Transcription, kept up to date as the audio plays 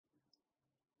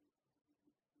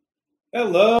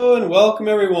Hello and welcome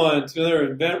everyone to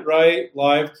another InventRight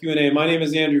live Q&A. My name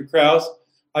is Andrew Krauss.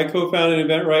 I co-founded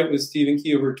InventRight with Stephen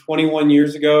Key over 21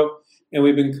 years ago, and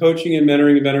we've been coaching and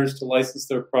mentoring inventors to license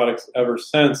their products ever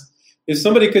since. If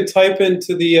somebody could type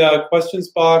into the questions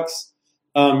box,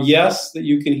 yes, that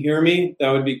you can hear me,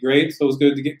 that would be great. So it was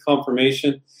good to get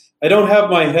confirmation. I don't have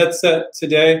my headset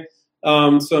today,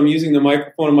 so I'm using the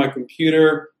microphone on my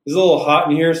computer. It's a little hot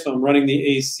in here, so I'm running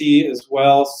the AC as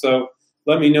well. So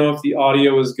let me know if the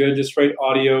audio is good. Just write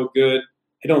audio good.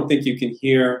 I don't think you can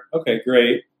hear. Okay,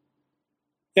 great.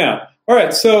 Yeah. All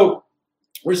right. So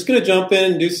we're just going to jump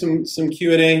in and do some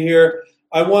Q&A here.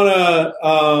 I want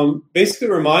to basically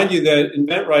remind you that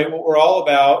InventRight, what we're all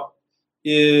about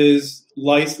is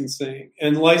licensing.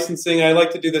 And licensing, I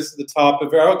like to do this at the top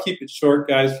of it. I'll keep it short,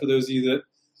 guys, for those of you that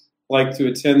like to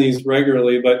attend these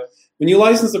regularly. But when you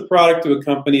license a product to a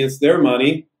company, it's their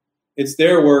money. It's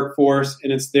their workforce,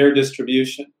 and it's their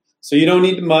distribution. So you don't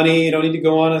need money. You don't need to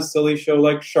go on a silly show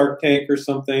like Shark Tank or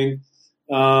something.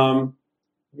 Let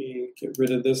me get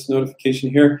rid of this notification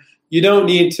here. You don't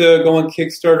need to go on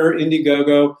Kickstarter,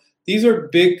 Indiegogo. These are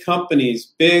big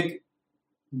companies, big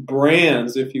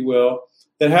brands, if you will,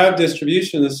 that have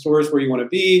distribution in the stores where you want to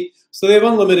be. So they have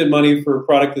unlimited money for a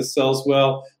product that sells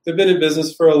well. They've been in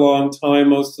business for a long time,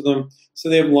 most of them. So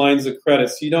they have lines of credit.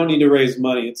 So you don't need to raise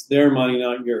money. It's their money,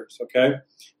 not yours, okay?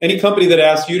 Any company that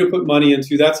asks you to put money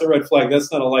into, that's a red flag.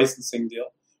 That's not a licensing deal.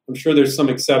 I'm sure there's some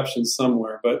exceptions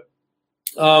somewhere. But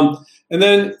and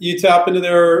then you tap into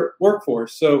their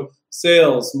workforce. So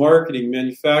sales, marketing,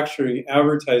 manufacturing,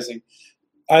 advertising.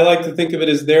 I like to think of it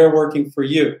as they're working for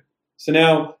you. So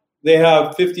now they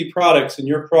have 50 products, and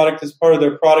your product is part of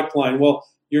their product line. Well,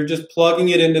 you're just plugging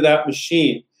it into that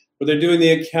machine where they're doing the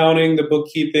accounting, the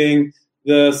bookkeeping,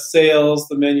 the sales,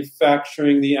 the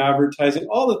manufacturing, the advertising,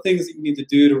 all the things that you need to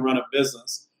do to run a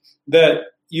business, that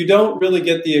you don't really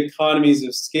get the economies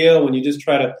of scale when you just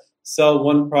try to sell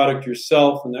one product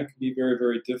yourself, and that can be very,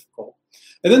 very difficult.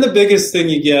 And then the biggest thing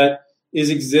you get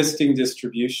is existing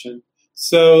distribution.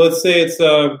 So let's say it's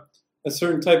a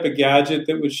certain type of gadget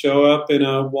that would show up in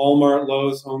a Walmart,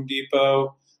 Lowe's, Home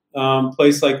Depot,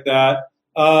 place like that.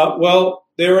 Well,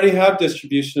 they already have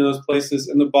distribution in those places,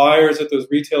 and the buyers at those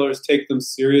retailers take them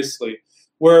seriously.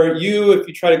 Where you, if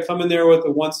you try to come in there with a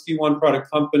one SKU, one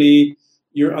product company,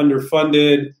 you're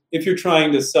underfunded. If you're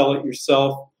trying to sell it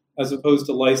yourself as opposed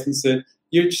to license it,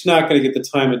 you're just not going to get the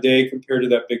time of day compared to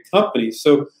that big company.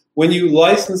 So when you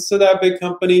license to that big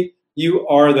company, you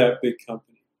are that big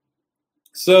company.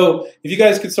 So if you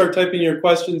guys could start typing your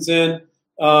questions in,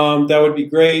 that would be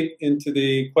great, into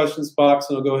the questions box,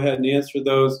 and I'll go ahead and answer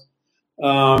those.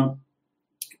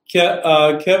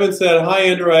 Kevin said, "Hi,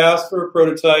 Andrew. I asked for a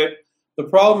prototype. The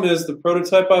problem is the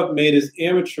prototype I've made is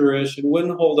amateurish and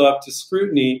wouldn't hold up to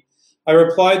scrutiny. I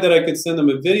replied that I could send them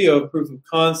a video of proof of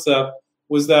concept.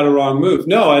 Was that a wrong move?"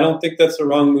 No, I don't think that's a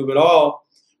wrong move at all.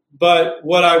 But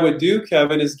what I would do,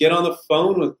 Kevin, is get on the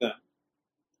phone with them.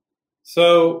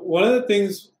 So one of the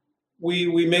things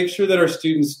we make sure that our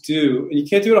students do, and you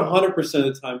can't do it 100%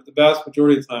 of the time, but the vast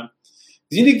majority of the time,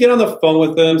 is you need to get on the phone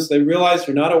with them so they realize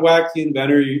you're not a wacky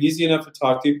inventor, you're easy enough to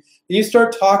talk to, and you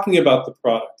start talking about the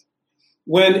product.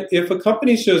 If a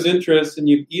company shows interest and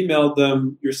you've emailed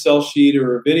them your sell sheet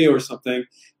or a video or something,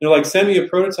 they're like, "Send me a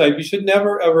prototype," you should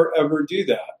never, ever, ever do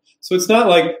that. So it's not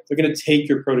like they're going to take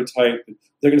your prototype and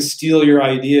they're going to steal your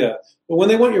idea. But when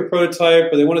they want your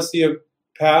prototype or they want to see a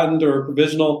patent or a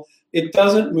provisional, it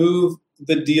doesn't move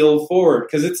the deal forward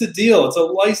because it's a deal. It's a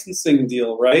licensing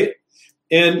deal, right?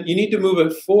 And you need to move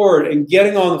it forward, and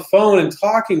getting on the phone and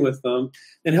talking with them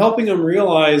and helping them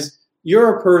realize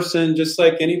you're a person just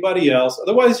like anybody else.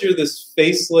 Otherwise, you're this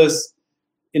faceless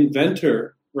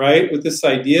inventor, right, with this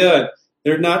idea.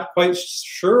 They're not quite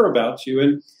sure about you.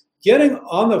 And getting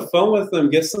on the phone with them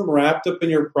gets them wrapped up in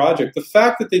your project. The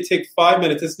fact that they take 5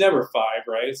 minutes, it's never 5,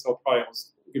 right? So probably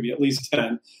give you at least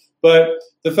 10. But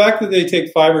the fact that they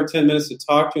take 5 or 10 minutes to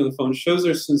talk to you on the phone shows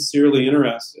they're sincerely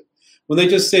interested. When they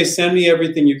just say, "Send me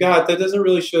everything you got," that doesn't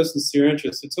really show sincere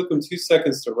interest. It took them 2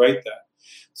 seconds to write that.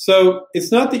 So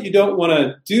it's not that you don't want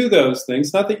to do those things.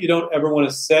 It's not that you don't ever want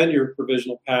to send your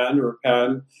provisional patent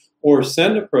or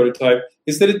send a prototype.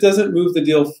 It's that it doesn't move the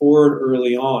deal forward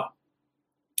early on.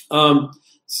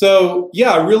 So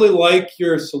yeah, I really like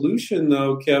your solution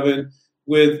though, Kevin,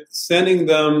 with sending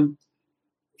them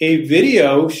a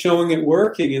video showing it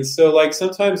working. And so like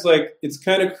sometimes like it's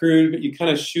kind of crude, but you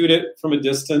kind of shoot it from a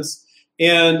distance.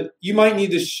 And you might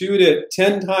need to shoot it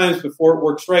 10 times before it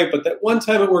works right, but that one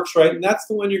time it works right, and that's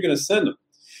the one you're going to send them.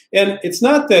 And it's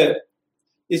not that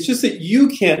It's just that you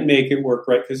can't make it work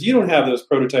right because you don't have those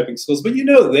prototyping skills, but you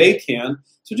know they can.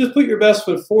 So just put your best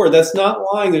foot forward. That's not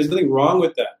lying. There's nothing wrong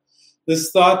with that.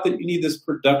 This thought that you need this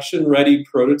production-ready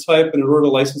prototype in order to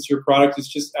license your product is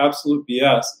just absolute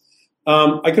BS.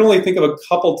 I can only think of a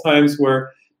couple times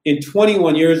where in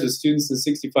 21 years of students in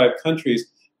 65 countries,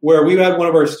 where we had one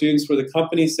of our students where the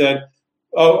company said,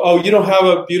 oh, you don't have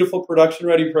a beautiful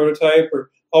production-ready prototype, or,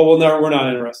 oh, well, no, we're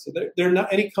not interested. They're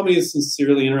not, any company that's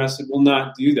sincerely interested will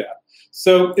not do that.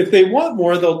 So if they want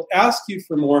more, they'll ask you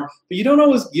for more, but you don't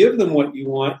always give them what you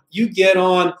want. You get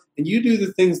on and you do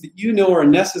the things that you know are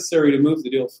necessary to move the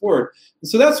deal forward. And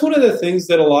so that's one of the things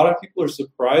that a lot of people are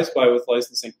surprised by with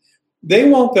licensing. They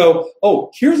won't go,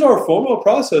 oh, here's our formal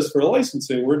process for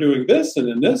licensing. We're doing this and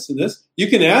then this and this. You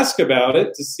can ask about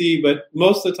it to see, but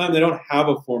most of the time they don't have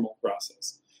a formal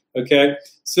process. Okay,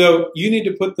 so you need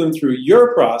to put them through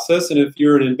your process, and if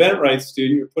you're an InventRight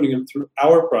student, you're putting them through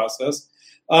our process.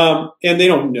 And they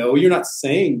don't know, you're not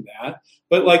saying that,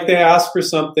 but like they ask for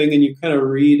something and you kind of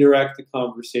redirect the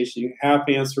conversation. You have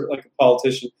to answer it like a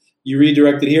politician. You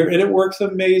redirect it here, and it works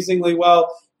amazingly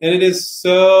well. And it is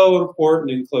so important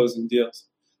in closing deals.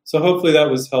 So hopefully that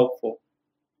was helpful,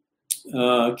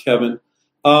 Kevin.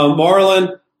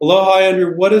 Marlon, aloha,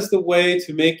 Andrew. What is the way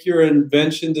to make your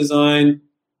invention design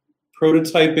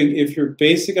prototyping if your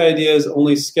basic idea is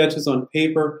only sketches on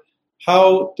paper?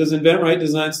 How does InventRight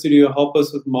Design Studio help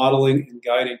us with modeling and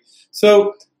guiding?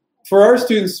 So for our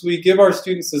students, we give our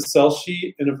students a sell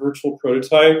sheet and a virtual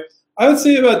prototype. I would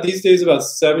say these days about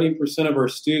 70% of our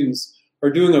students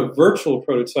are doing a virtual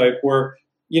prototype where,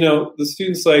 the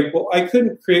student's like, well, I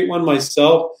couldn't create one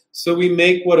myself, so we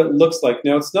make what it looks like.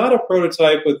 Now, it's not a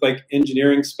prototype with like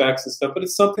engineering specs and stuff, but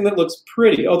it's something that looks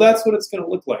pretty. Oh, that's what it's going to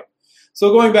look like.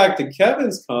 So going back to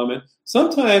Kevin's comment,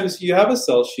 sometimes you have a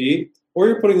sell sheet or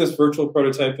you're putting this virtual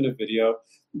prototype in a video,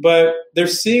 but they're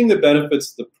seeing the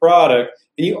benefits of the product,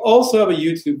 and you also have a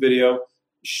YouTube video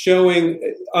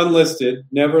showing unlisted,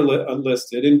 never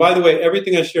unlisted. And by the way,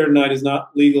 everything I share tonight is not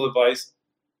legal advice.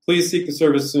 Please seek the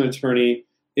service of an attorney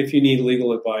if you need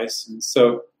legal advice. And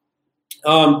so,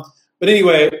 but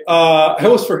anyway, I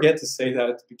always forget to say that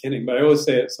at the beginning, but I always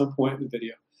say it at some point in the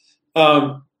video.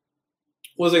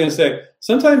 What was I going to say?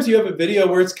 Sometimes you have a video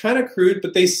where it's kind of crude,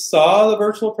 but they saw the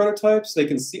virtual prototypes. They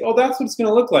can see, oh, that's what it's going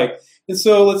to look like. And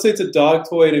so let's say it's a dog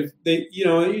toy, and if they,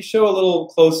 you show a little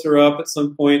closer up at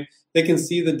some point, they can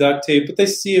see the duct tape, but they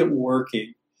see it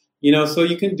working. So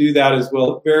you can do that as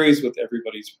well. It varies with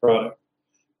everybody's product.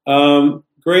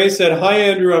 Gray said, hi,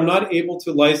 Andrew. If I'm not able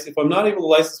to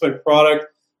license my product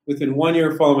within 1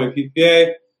 year following my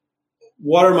PPA,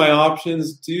 what are my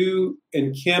options?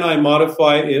 And can I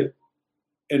modify it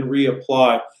and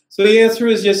reapply? So the answer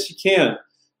is yes, you can.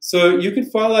 So you can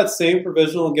file that same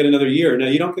provisional and get another year. Now,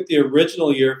 you don't get the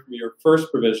original year from your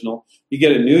first provisional. You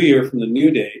get a new year from the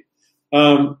new date.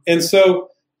 And so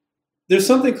there's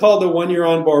something called the 1 year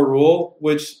on bar rule,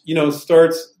 which,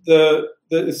 starts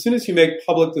as soon as you make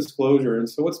public disclosure. And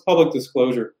so what's public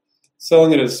disclosure?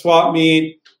 Selling it at a swap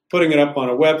meet, putting it up on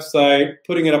a website,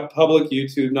 putting it up public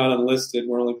YouTube, not unlisted,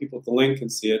 where only people with the link can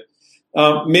see it.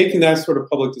 Making that sort of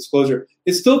public disclosure.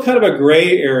 It's still kind of a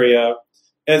gray area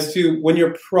as to when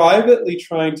you're privately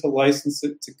trying to license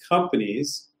it to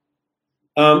companies,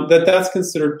 that's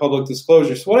considered public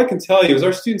disclosure. So what I can tell you is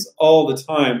our students all the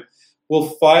time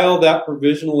will file that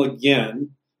provisional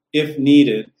again if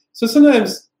needed. So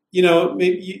sometimes,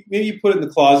 maybe you put it in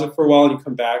the closet for a while and you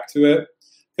come back to it,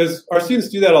 because our students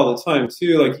do that all the time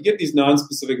too. Like you get these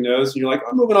non-specific no's and you're like,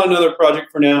 I'm moving on to another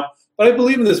project for now, but I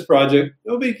believe in this project.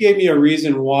 Nobody gave me a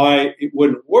reason why it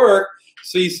wouldn't work.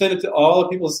 So you send it to all the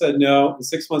people who said no, and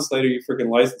 6 months later you freaking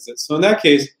license it. So in that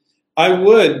case, I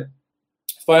would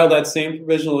file that same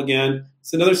provisional again.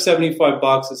 It's another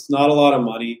 $75. It's not a lot of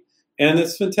money, and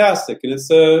it's fantastic. And it's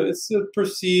a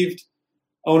perceived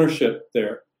ownership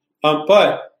there.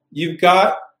 But you've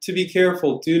got to be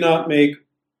careful. Do not make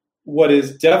what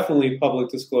is definitely public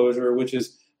disclosure, which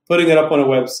is putting it up on a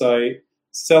website,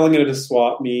 selling it at a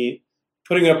swap meet,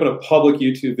 putting it up in a public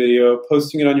YouTube video,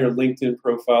 posting it on your LinkedIn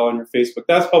profile, on your Facebook.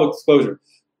 That's public disclosure.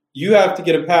 You have to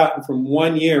get a patent from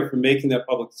 1 year for making that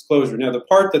public disclosure. Now, the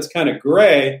part that's kind of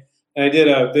gray, and I did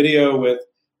a video with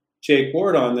Jake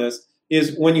Ward on this,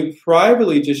 is when you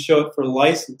privately just show it for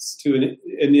license to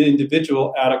an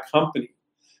individual at a company.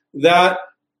 That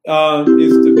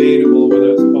is debatable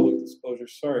whether it's public disclosure.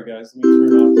 Sorry, guys. Let me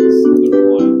turn off this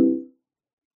little line.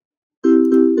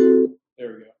 There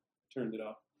we go. Turned it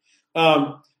off.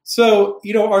 So,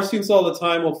 our students all the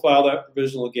time will file that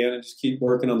provisional again and just keep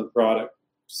working on the product.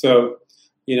 So,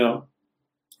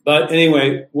 but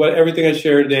anyway, everything I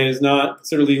share today is not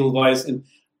considered legal advice. And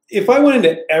if I went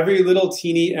into every little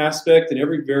teeny aspect and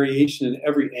every variation and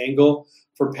every angle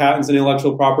for patents and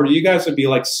intellectual property, you guys would be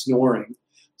like snoring.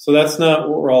 So that's not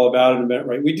what we're all about at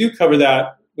Eventbrite. We do cover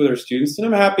that with our students, and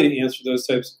I'm happy to answer those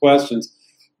types of questions.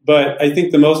 But I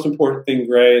think the most important thing,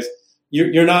 Gray, is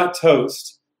you're not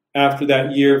toast after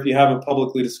that year if you haven't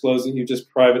publicly disclosed it. You just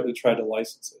privately tried to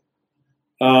license it.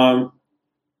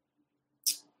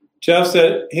 Jeff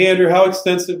said, hey, Andrew, how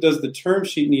extensive does the term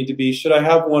sheet need to be? Should I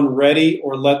have one ready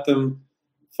or let them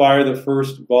fire the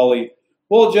first volley?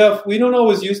 Well, Jeff, we don't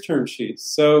always use term sheets.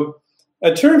 So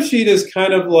a term sheet is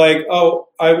kind of like, oh,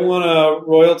 I want a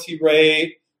royalty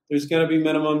rate. There's going to be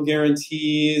minimum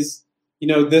guarantees,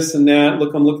 this and that.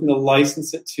 Look, I'm looking to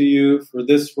license it to you for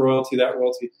this royalty, that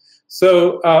royalty.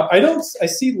 So I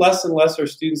see less and less our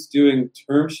students doing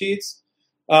term sheets.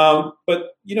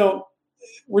 But,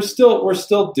 we're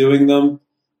still doing them.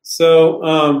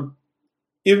 So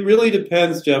it really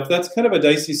depends, Jeff. That's kind of a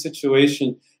dicey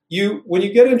situation. When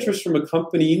you get interest from a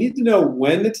company, you need to know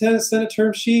when to send a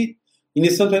term sheet.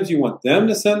 Sometimes you want them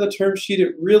to send the term sheet.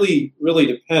 It really, really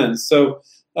depends. So,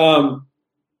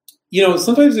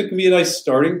 sometimes it can be a nice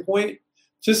starting point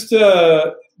just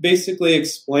to basically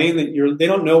explain that they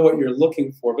don't know what you're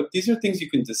looking for, but these are things you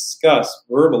can discuss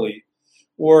verbally,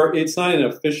 or it's not an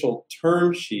official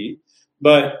term sheet,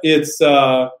 but it's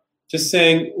just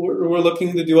saying we're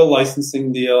looking to do a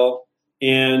licensing deal,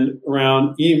 and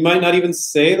you might not even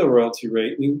say the royalty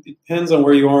rate. It depends on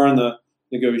where you are in the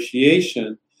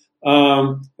negotiation.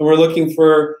 And we're looking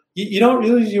for, you don't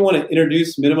really want to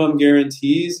introduce minimum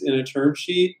guarantees in a term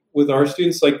sheet with our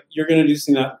students. Like, you're going to do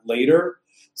something that later.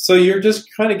 So you're just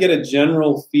trying to get a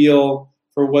general feel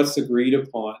for what's agreed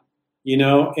upon,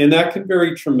 and that can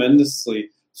vary tremendously.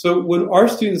 So when our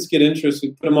students get interest,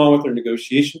 we put them on with their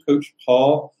negotiation coach,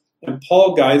 Paul, and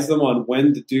Paul guides them on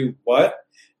when to do what.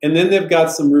 And then they've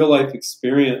got some real life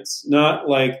experience, not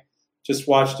like just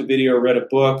watched a video or read a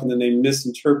book and then they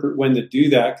misinterpret when to do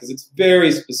that, because it's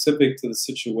very specific to the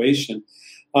situation.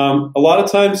 A lot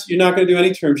of times you're not going to do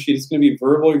any term sheet. It's going to be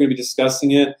verbal. You're going to be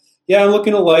discussing it. Yeah, I'm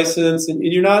looking to license. And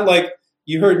you're not like,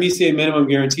 you heard me say minimum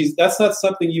guarantees. That's not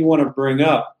something you want to bring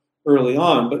up early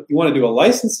on, but you want to do a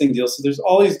licensing deal. So there's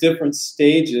all these different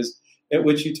stages at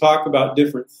which you talk about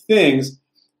different things.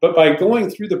 But by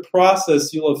going through the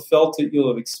process, you'll have felt it, you'll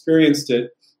have experienced it,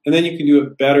 and then you can do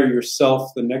it better yourself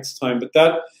the next time. But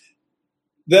that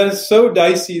is so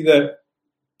dicey that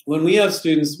when we have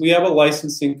students, we have a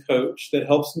licensing coach that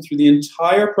helps them through the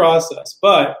entire process.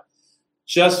 But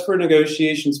just for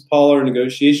negotiations, Paul, our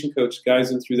negotiation coach,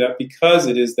 guides them through that because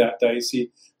it is that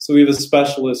dicey. So we have a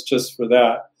specialist just for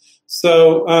that.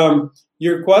 So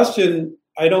your question,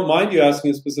 I don't mind you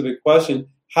asking a specific question.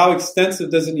 How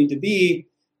extensive does it need to be?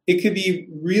 It could be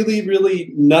really,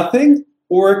 really nothing,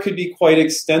 or it could be quite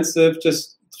extensive,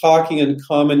 just talking in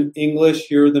common English.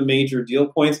 Here are the major deal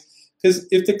points. Because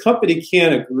if the company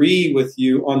can't agree with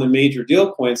you on the major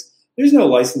deal points, there's no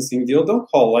licensing deal. Don't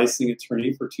call a licensing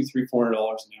attorney for $200, $300, $400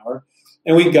 an hour.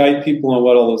 And we guide people on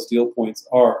what all those deal points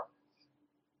are.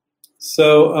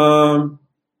 So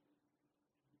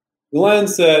Glenn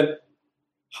said,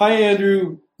 hi,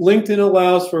 Andrew. LinkedIn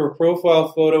allows for a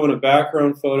profile photo and a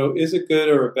background photo. Is it good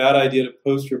or a bad idea to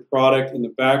post your product in the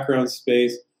background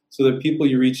space so that people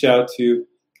you reach out to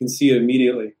can see it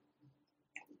immediately?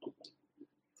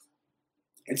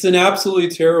 It's an absolutely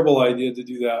terrible idea to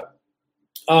do that.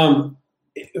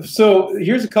 So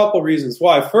here's a couple reasons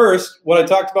why. First, what I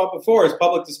talked about before is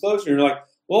public disclosure. You're like,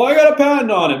 well, I got a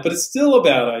patent on it, but it's still a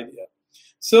bad idea.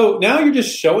 So now you're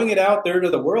just showing it out there to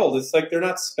the world. It's like they're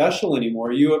not special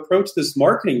anymore. You approach this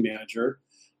marketing manager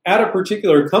at a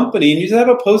particular company and you just have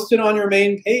it posted on your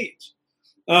main page.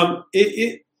 For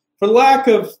lack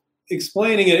of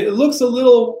explaining it, it looks a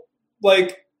little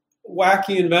like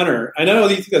wacky inventor. I know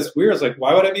you think that's weird. It's like,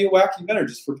 why would I be a wacky inventor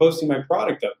just for posting my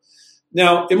product up?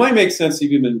 Now, it might make sense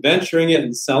if you've been venturing it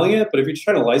and selling it, but if you're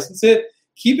trying to license it,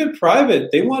 keep it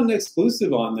private. They want an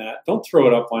exclusive on that. Don't throw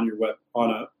it up on your on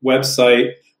a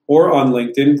website or on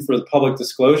LinkedIn for the public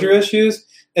disclosure issues.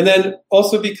 And then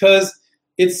also because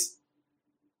it's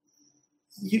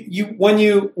when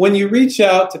you reach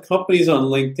out to companies on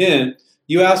LinkedIn,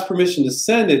 you ask permission to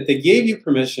send it. They gave you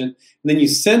permission, and then you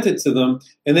sent it to them,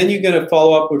 and then you're going to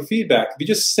follow up with feedback. If you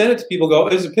just send it to people, go,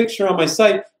 there's a picture on my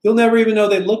site, you'll never even know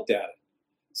they looked at it.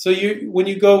 So when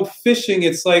you go fishing,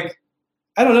 it's like,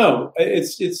 I don't know.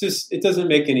 It's just, it doesn't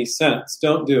make any sense.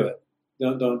 Don't do it.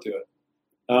 Don't do it.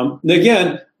 And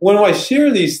again, when I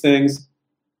share these things,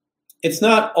 it's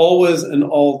not always and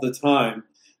all the time.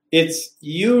 It's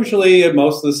usually,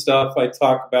 most of the stuff I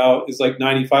talk about is like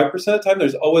 95% of the time.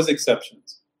 There's always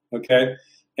exceptions, okay?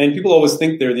 And people always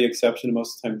think they're the exception, and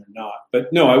most of the time they're not.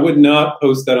 But no, I would not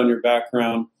post that on your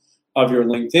background of your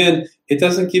LinkedIn. It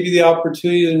doesn't give you the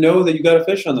opportunity to know that you got a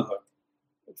fish on the hook,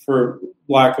 for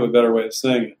lack of a better way of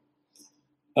saying it.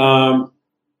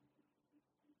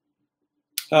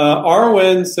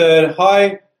 Arwen said,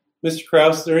 "Hi, Mr.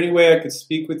 Krauss, is there any way I could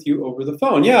speak with you over the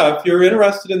phone?" Yeah, if you're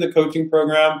interested in the coaching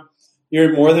program,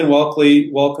 you're more than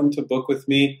welcome to book with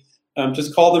me.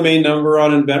 Just call the main number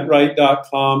on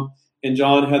InventRight.com, and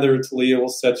John, Heather, or Talia will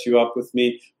set you up with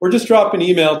me. Or just drop an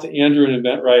email to Andrew at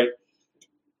InventRight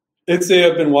and say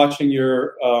I've been watching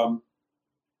your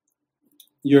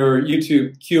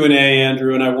YouTube Q&A,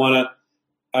 Andrew, and I want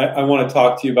to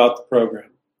talk to you about the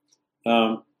program.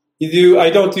 I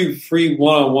don't do free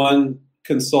one-on-one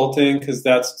consulting because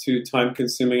that's too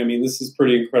time-consuming. I mean, this is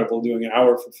pretty incredible doing an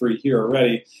hour for free here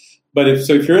already. But if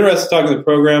you're interested in talking the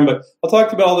program, but I'll talk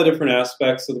to you about all the different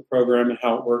aspects of the program and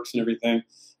how it works and everything.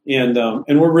 And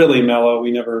we're really mellow.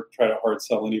 We never try to hard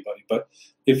sell anybody. But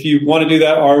if you want to do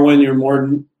that, Arwen, you're more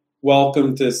than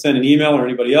welcome to send an email, or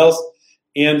anybody else,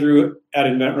 Andrew at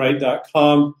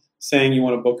InventRight.com, saying you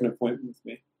want to book an appointment with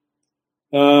me.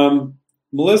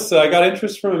 Melissa, I got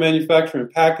interest from a manufacturer in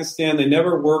Pakistan. They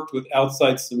never worked with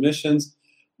outside submissions,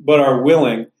 but are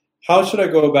willing. How should I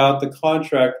go about the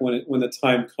contract when the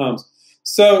time comes?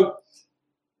 So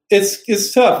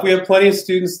it's tough. We have plenty of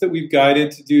students that we've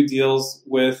guided to do deals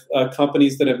with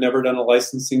companies that have never done a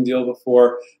licensing deal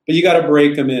before, but you got to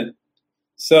break them in.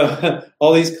 So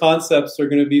all these concepts are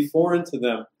going to be foreign to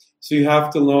them. So you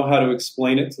have to know how to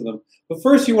explain it to them. But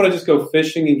first, you want to just go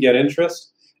fishing and get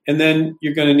interest, and then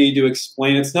you're going to need to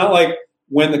explain. It's not like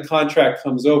when the contract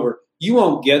comes over, you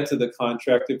won't get to the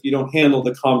contract if you don't handle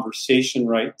the conversation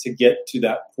right to get to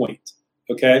that point,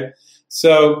 okay?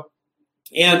 So,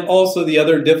 and also the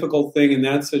other difficult thing in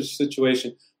that such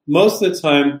situation, most of the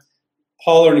time,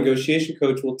 Paul, our negotiation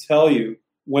coach, will tell you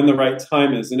when the right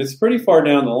time is. And it's pretty far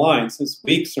down the line, since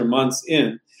weeks or months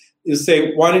in, is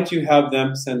say, why don't you have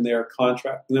them send their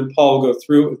contract? And then Paul will go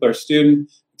through it with our student,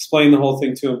 explain the whole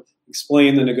thing to him,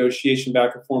 explain the negotiation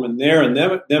back and forth, and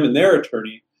them and their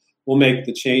attorney will make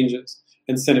the changes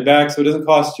and send it back. So it doesn't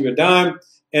cost you a dime,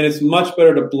 and it's much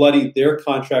better to bloody their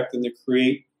contract than to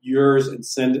create yours and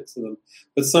send it to them.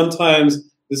 But sometimes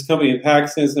this company in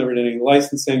Pakistan has never done any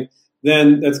licensing,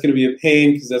 then that's going to be a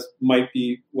pain because that might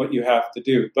be what you have to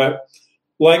do. But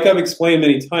like I've explained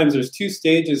many times, there's two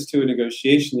stages to a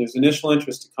negotiation. There's initial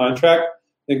interest to contract,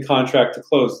 then contract to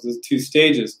close. There's two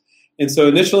stages. And so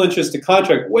initial interest to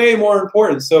contract, way more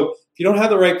important. So if you don't have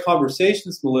the right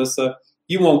conversations, Melissa,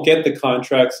 you won't get the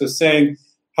contract. So saying,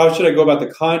 how should I go about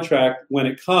the contract when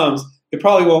it comes? It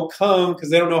probably won't come because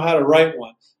they don't know how to write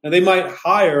one. Now, they might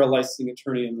hire a licensing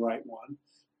attorney and write one.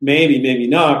 Maybe, maybe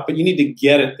not, but you need to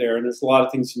get it there. And there's a lot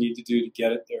of things you need to do to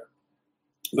get it there.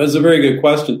 That's a very good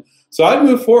question. So I'd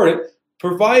move forward,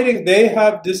 providing they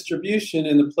have distribution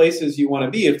in the places you want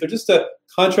to be. If they're just a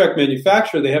contract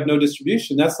manufacturer, they have no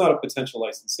distribution, that's not a potential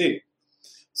licensee.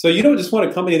 So you don't just want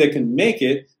a company that can make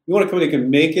it. You want a company that can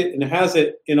make it and has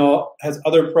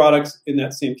other products in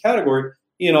that same category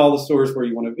in all the stores where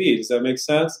you want to be. Does that make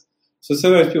sense? So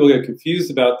sometimes people get confused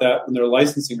about that when they're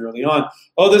licensing early on.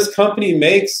 Oh, this company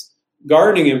makes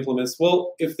gardening implements.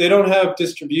 Well, if they don't have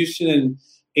distribution in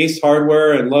Ace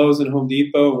Hardware and Lowe's and Home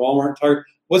Depot and Walmart and Target,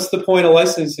 what's the point of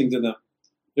licensing to them?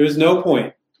 There's no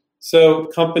point. So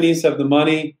companies have the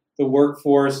money, the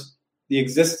workforce, the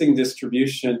existing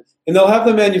distribution, and they'll have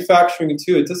the manufacturing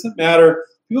too. It doesn't matter.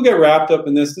 People get wrapped up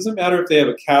in this. It doesn't matter if they have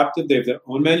a captive, they have their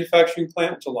own manufacturing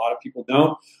plant, which a lot of people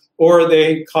don't, or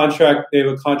they have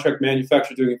a contract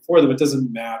manufacturer doing it for them. It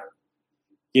doesn't matter.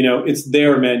 It's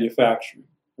their manufacturing,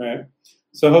 right?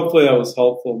 So hopefully that was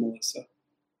helpful, Melissa.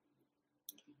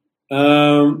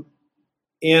 And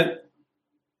I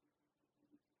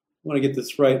want to get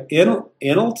this right.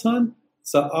 Anelton?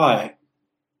 It's an I.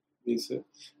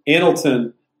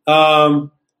 Anelton.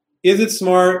 Is it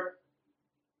smart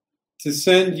to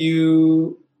send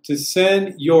your,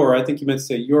 I think you meant to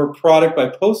say, your product by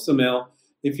postal mail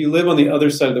if you live on the other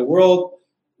side of the world?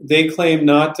 They claim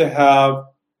not to have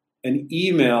an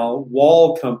email.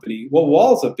 Wall company. Well,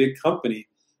 Wall's a big company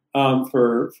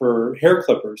for hair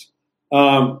clippers.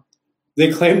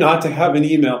 They claim not to have an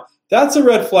email. That's a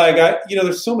red flag.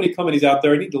 There's so many companies out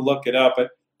there. I need to look it up, but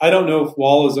I don't know if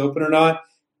Wall is open or not.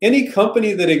 Any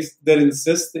company that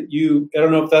insists that I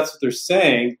don't know if that's what they're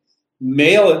saying,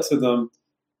 mail it to them,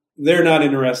 they're not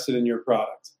interested in your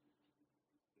product.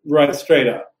 Right, straight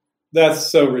up. That's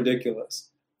so ridiculous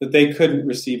that they couldn't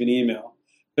receive an email.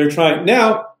 They're trying.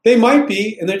 Now, they might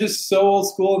be, and they're just so old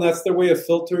school, and that's their way of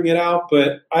filtering it out,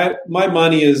 but my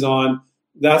money is on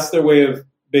that's their way of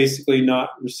basically not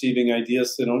receiving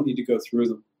ideas, so they don't need to go through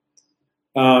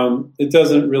them. It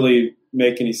doesn't really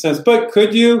make any sense. But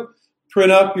could you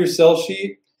print up your sell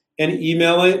sheet and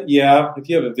email it? Yeah. If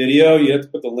you have a video, you have to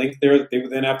put the link there that they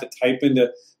would then have to type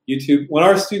into YouTube. When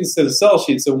our students send a sell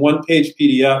sheet, it's a one-page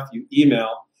PDF you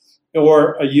email,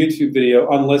 or a YouTube video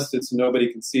unlisted so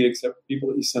nobody can see it except for people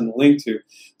that you send the link to.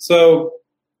 So,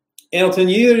 Hamilton,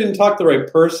 you either didn't talk to the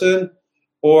right person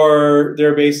or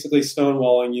they're basically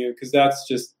stonewalling you, because that's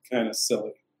just kind of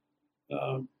silly.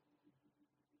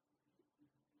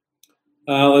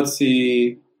 Let's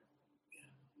see.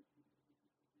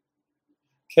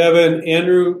 Kevin,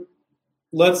 Andrew,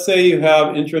 let's say you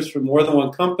have interest from more than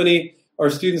one company. Our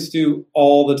students do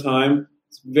all the time.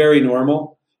 It's very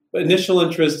normal. But initial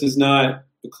interest is not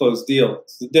a closed deal.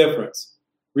 It's the difference.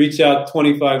 Reach out to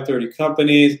 25, 30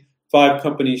 companies. 5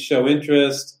 companies show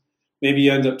interest. Maybe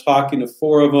you end up talking to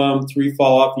 4 of them. 3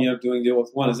 fall off and you end up doing a deal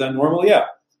with 1. Is that normal? Yeah.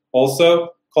 Also,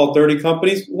 call 30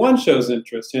 companies. 1 shows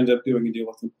interest. You end up doing a deal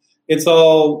with them. It's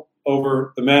all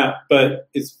over the map, but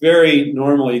it's very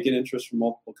normal you get interest from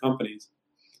multiple companies.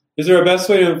 Is there a best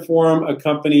way to inform a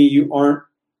company you aren't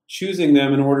choosing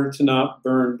them in order to not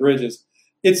burn bridges?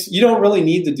 You don't really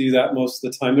need to do that most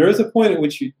of the time. There is a point at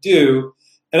which you do,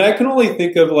 and I can only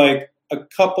think of like a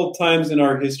couple times in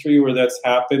our history where that's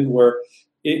happened, where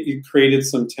it created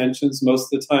some tensions.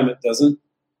 Most of the time it doesn't.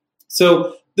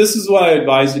 So this is what I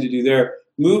advise you to do there.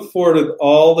 Move forward with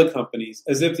all the companies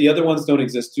as if the other ones don't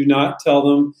exist. Do not tell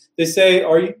them. They say,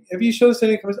 have you showed us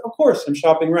any companies? Of course, I'm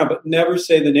shopping around, but never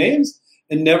say the names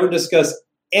and never discuss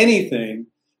anything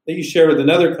that you share with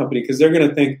another company, because they're going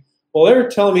to think, well, they're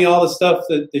telling me all the stuff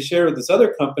that they share with this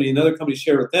other company and another company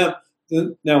share with them.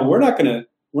 Now we're not going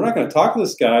to talk to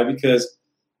this guy because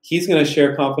he's going to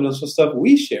share confidential stuff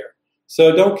we share.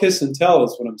 So don't kiss and tell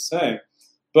is what I'm saying.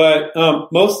 But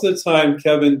most of the time,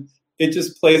 Kevin, it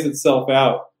just plays itself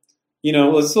out.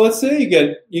 So let's say you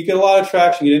get a lot of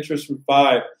traction, you get interest from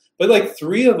 5, but like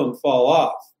 3 of them fall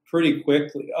off pretty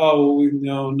quickly. Oh, well,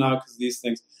 no, not because of these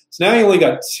things. So now you only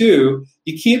got 2.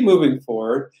 You keep moving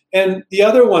forward, and the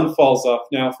other one falls off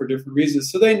now for different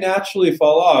reasons. So they naturally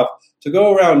fall off. To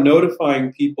go around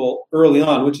notifying people early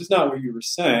on, which is not what you were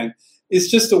saying,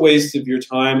 is just a waste of your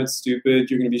time. It's stupid.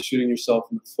 You're going to be shooting yourself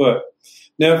in the foot.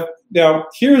 Now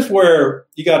here's where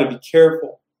you got to be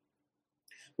careful.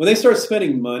 When they start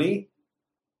spending money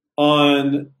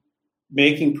on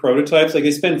making prototypes, like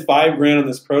they spend $5,000 on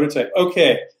this prototype,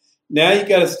 okay, now you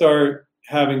got to start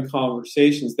having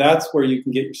conversations. That's where you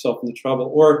can get yourself into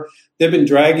trouble. Or they've been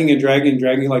dragging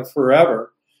like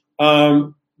forever,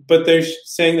 but they're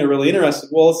saying they're really interested.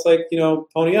 Well, it's like,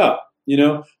 pony up,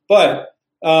 But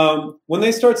when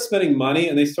they start spending money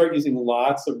and they start using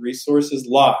lots of resources,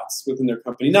 within their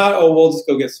company, not, we'll just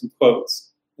go get some quotes.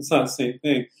 It's not the same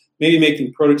thing. Maybe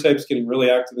making prototypes, getting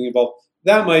really actively involved,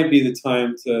 that might be the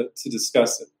time to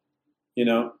discuss it,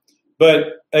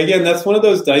 But again, that's one of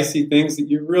those dicey things that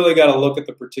you really got to look at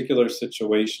the particular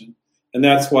situation. And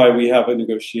that's why we have a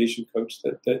negotiation coach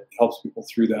that helps people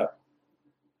through that.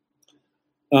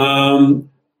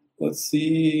 Let's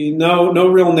see. No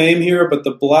real name here, but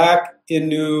the Black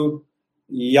Inuyasha.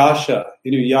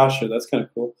 That's kind of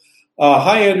cool.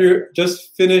 Hi, Andrew.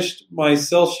 Just finished my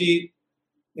sell sheet,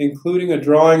 including a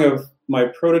drawing of my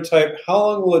prototype. How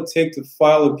long will it take to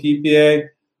file a PPA,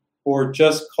 or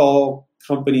just call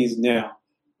companies now?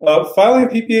 Filing a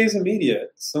PPA is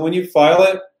immediate. So when you file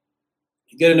it,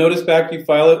 you get a notice back, you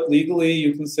file it legally.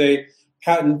 You can say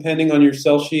patent pending on your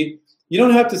sell sheet. You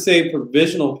don't have to say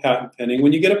provisional patent pending.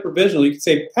 When you get a provisional, you can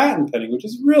say patent pending, which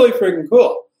is really freaking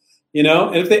cool.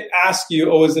 And if they ask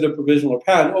you, is it a provisional or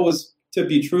patent? Always to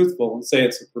be truthful and say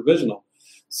it's a provisional.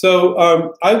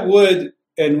 So I would,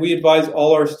 and we advise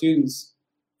all our students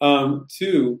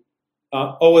to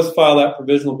always file that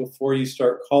provisional before you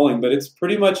start calling, but it's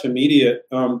pretty much immediate.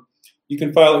 You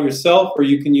can file it yourself, or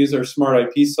you can use our Smart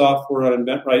IP software on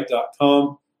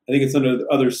inventright.com. I think it's under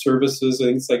other services. I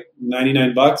think it's like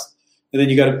 $99, and then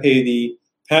you got to pay the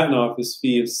patent office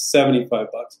fee of $75.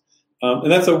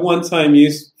 And that's a one-time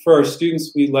use for our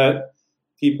students. We let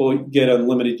people get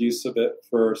unlimited use of it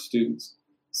for our students.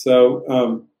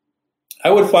 So I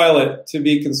would file it to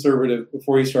be conservative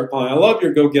before you start calling. I love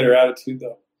your go-getter attitude,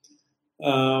 though.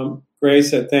 Gray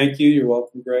said, thank you. You're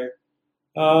welcome, Gray.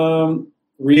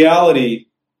 Reality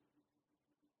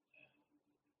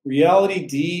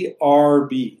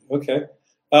DRB. Okay.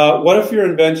 What if your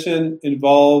invention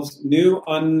involves new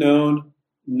unknown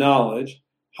knowledge?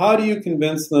 How do you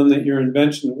convince them that your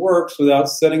invention works without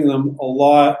setting them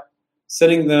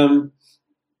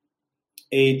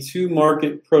a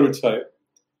to-market prototype?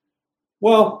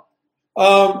 Well,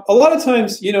 A lot of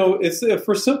times, it's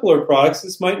for simpler products.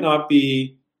 This might not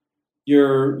be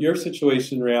your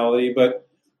situation in reality, but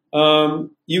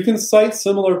you can cite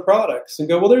similar products and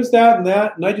go, well, there's that,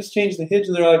 and I just changed the hinge,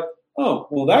 and they're like, oh,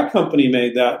 well, that company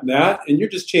made that, and you're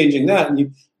just changing that, and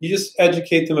you just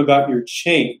educate them about your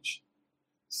change.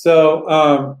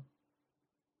 So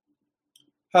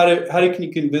can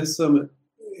you convince them?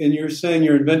 And you're saying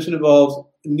your invention involves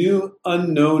new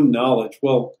unknown knowledge.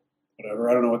 Well, whatever,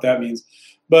 I don't know what that means.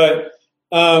 But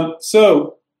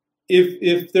so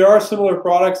if there are similar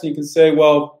products and you can say,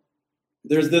 well,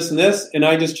 there's this and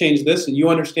I just changed this and you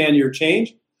understand your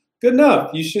change, good enough.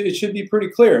 It should be pretty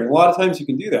clear. And a lot of times you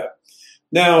can do that.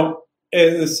 Now,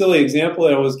 the silly example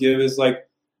I always give is like,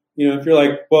 if you're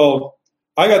like, well,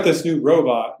 I got this new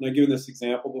robot, and I've given this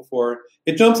example before,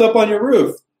 it jumps up on your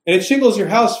roof and it shingles your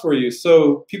house for you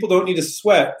so people don't need to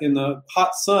sweat in the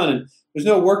hot sun, and there's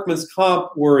no workman's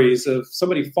comp worries of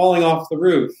somebody falling off the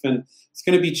roof, and it's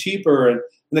going to be cheaper. And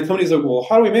the company's like, well,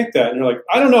 how do we make that? And you're like,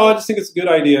 I don't know, I just think it's a good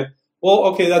idea. Well,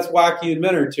 okay, that's wacky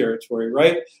inventor territory,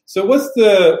 right? So what's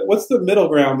the middle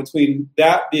ground between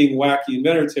that being wacky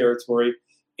inventor territory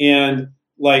and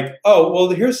like, oh, well,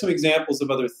 here's some examples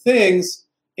of other things,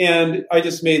 and I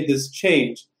just made this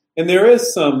change. And there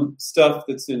is some stuff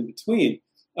that's in between.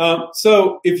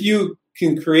 So if you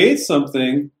can create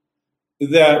something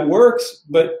that works,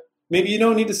 but maybe you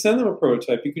don't need to send them a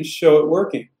prototype, you can show it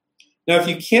working. Now, if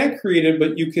you can't create it,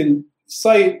 but you can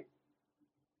cite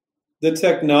the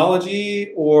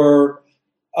technology or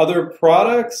other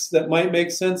products that might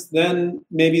make sense, then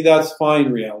maybe that's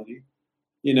fine reality.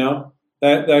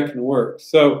 That can work.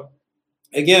 So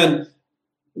again,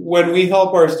 when we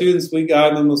help our students, we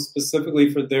guide them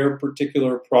specifically for their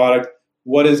particular product,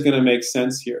 what is going to make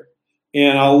sense here.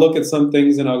 And I'll look at some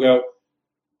things and I'll go,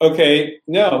 okay,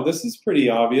 no, this is pretty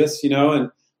obvious,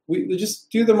 and we just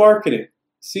do the marketing,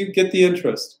 get the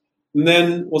interest. And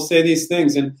then we'll say these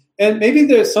things. And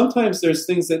maybe sometimes there's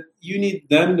things that you need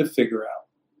them to figure out.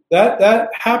 That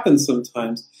happens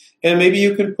sometimes. And maybe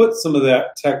you can put some of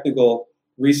that technical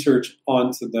research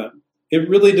onto them. It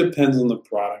really depends on the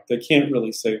product. I can't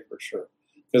really say for sure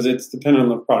because it's dependent on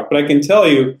the product. But I can tell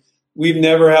you, we've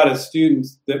never had a student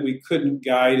that we couldn't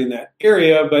guide in that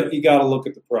area, but you got to look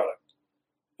at the product.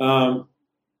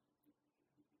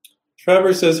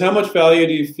 Trevor says, how much value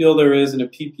do you feel there is in a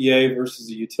PPA versus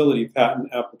a utility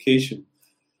patent application?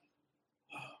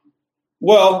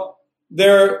 Well,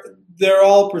 they're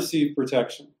all perceived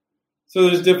protection. So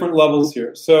there's different levels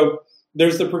here. So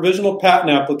there's the provisional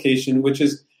patent application, which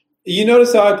is, you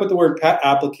notice how I put the word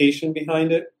application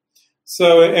behind it?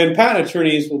 So, and patent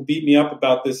attorneys will beat me up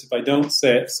about this if I don't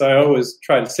say it, so I always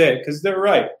try to say it because they're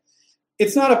right.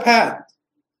 It's not a patent.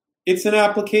 It's an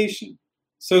application.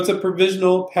 So it's a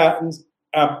provisional patent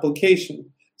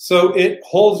application. So it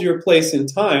holds your place in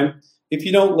time. If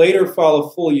you don't later file a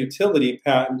full utility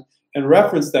patent and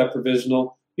reference that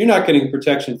provisional, you're not getting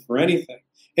protection for anything.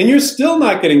 And you're still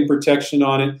not getting protection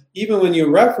on it even when you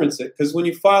reference it, because when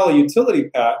you file a utility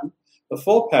patent, a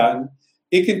full patent,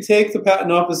 it can take the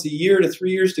patent office 1 year to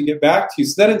 3 years to get back to you.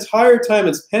 So that entire time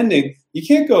it's pending, you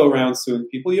can't go around suing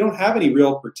people. You don't have any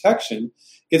real protection.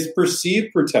 It's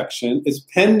perceived protection. It's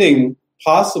pending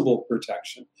possible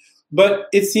protection. But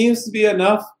it seems to be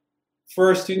enough for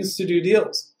our students to do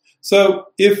deals. So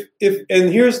if and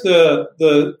here's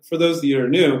the for those of you that are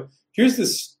new, here's the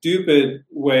stupid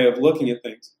way of looking at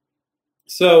things.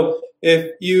 So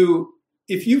if you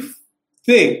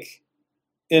think,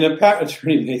 and a patent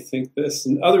attorney may think this,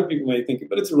 and other people may think it,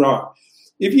 but it's wrong.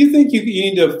 If you think you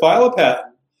need to file a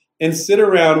patent and sit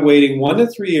around waiting 1 to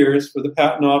 3 years for the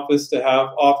patent office to have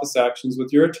office actions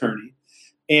with your attorney,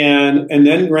 and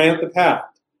then grant the patent,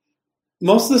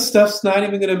 most of the stuff's not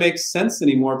even going to make sense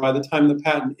anymore by the time the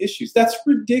patent issues. That's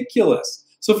ridiculous.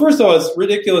 So first of all, it's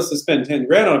ridiculous to spend 10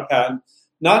 grand on a patent,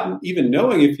 not even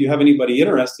knowing if you have anybody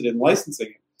interested in licensing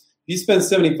it. If you spend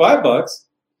 $75,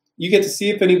 you get to see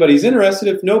if anybody's interested.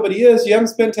 If nobody is, you haven't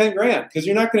spent 10 grand because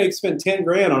you're not going to spend 10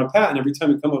 grand on a patent every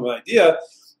time you come up with an idea.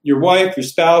 Your wife, your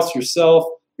spouse, yourself,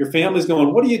 your family's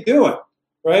going, what are you doing?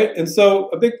 Right? And so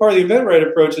a big part of the invent right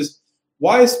approach is,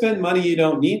 why spend money you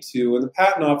don't need to when the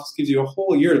patent office gives you a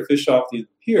whole year to fish off the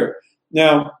pier?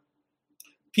 Now,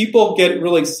 people get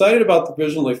really excited about the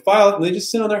provisional, they file it, and they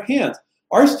just sit on their hands.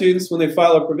 Our students, when they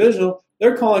file a provisional,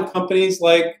 they're calling companies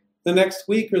like the next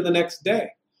week or the next day.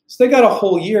 So they got a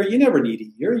whole year. You never need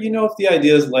a year. You know if the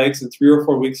idea is legs in 3 or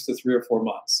 4 weeks to 3 or 4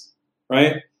 months,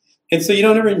 right? And so you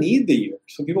don't ever need the year.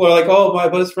 So people are like, oh,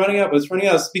 but it's running out,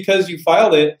 It's because you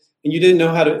filed it and you didn't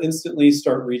know how to instantly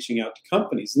start reaching out to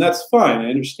companies. And that's fine.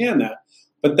 I understand that.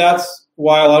 But that's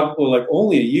why a lot of people are like,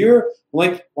 only a year?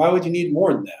 Like, why would you need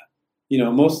more than that?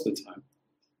 Most of the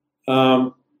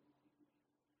time.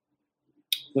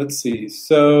 Let's see.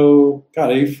 So, God,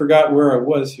 I forgot where I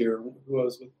was here. Who I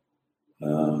was with?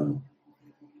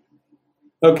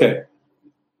 Okay.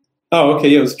 Oh, okay.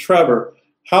 Yeah, it was Trevor.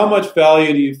 How much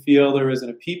value do you feel there is in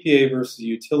a PPA versus a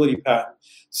utility patent?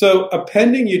 So a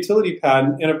pending utility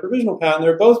patent and a provisional patent,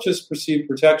 they're both just perceived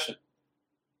protection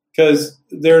because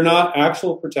they're not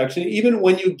actual protection. Even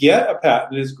when you get a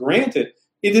patent is granted,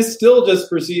 it is still just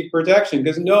perceived protection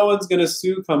because no one's going to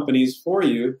sue companies for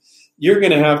you. You're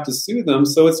going to have to sue them.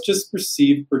 So it's just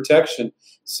perceived protection.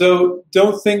 So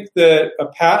don't think that a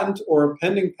patent or a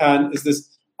pending patent is this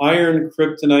iron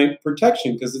kryptonite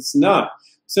protection because it's not.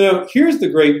 So here's the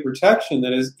great protection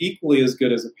that is equally as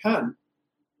good as a patent.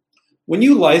 When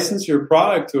you license your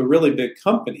product to a really big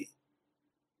company,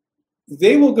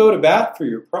 they will go to bat for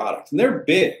your product. And they're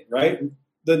big, right?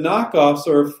 The knockoffs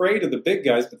are afraid of the big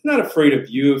guys, but they're not afraid of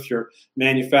you if you're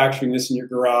manufacturing this in your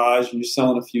garage and you're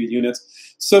selling a few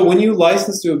units. So when you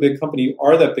license to a big company, you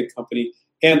are that big company,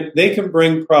 and they can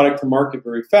bring product to market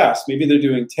very fast. Maybe they're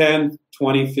doing 10,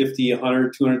 20, 50,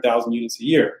 100, 200,000 units a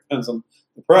year. Depends on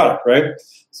the product, right?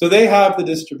 So they have the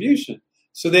distribution.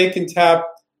 So they can tap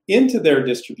into their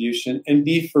distribution and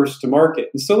be first to market.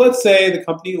 And so let's say the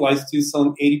company licenses is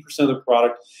selling 80% of the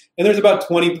product, and there's about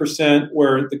 20%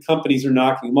 where the companies are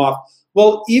knocking them off.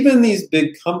 Well, even these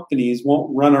big companies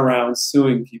won't run around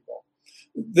suing people.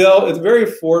 It's a very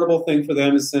affordable thing for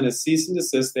them to send a cease and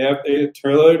desist. They have a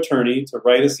attorney to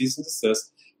write a cease and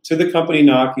desist to the company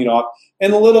knocking it off.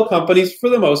 And the little companies, for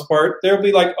the most part, they'll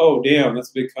be like, oh, damn,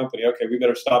 that's a big company. Okay, we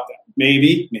better stop that.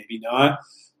 Maybe, maybe not.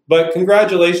 But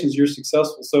congratulations, you're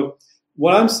successful. So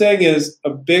what I'm saying is a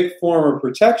big form of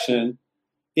protection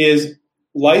is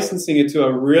licensing it to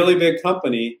a really big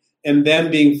company and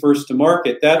then being first to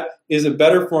market. That is a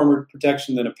better form of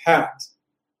protection than a patent.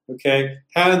 Okay?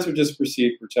 Patents are just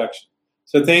perceived protection.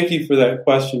 So thank you for that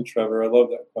question, Trevor. I love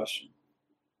that question.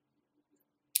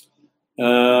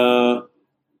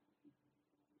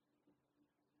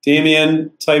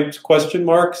 Damien typed question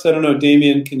marks. I don't know,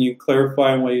 Damien, can you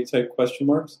clarify why you typed question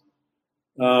marks?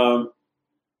 And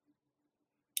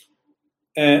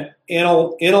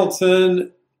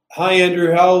Anilton, hi,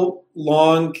 Andrew. How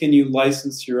long can you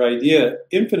license your idea?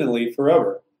 Infinitely,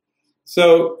 forever.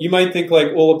 So you might think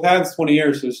like, well, a patent's 20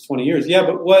 years, so it's 20 years. Yeah,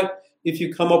 but what if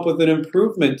you come up with an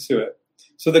improvement to it?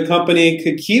 So the company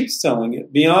could keep selling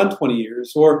it beyond 20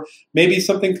 years, or maybe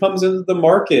something comes into the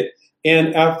market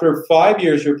and after 5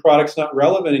 years, your product's not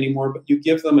relevant anymore, but you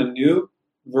give them a new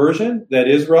version that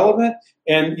is relevant,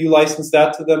 and you license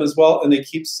that to them as well, and they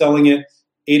keep selling it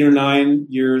 8 or 9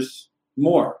 years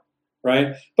more,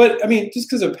 right? But, I mean, just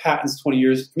because a patent's 20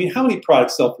 years, I mean, how many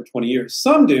products sell for 20 years?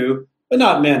 Some do, but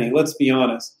not many, let's be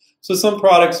honest. So some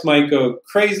products might go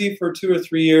crazy for 2 or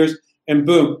 3 years, and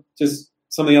boom, just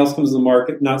something else comes to the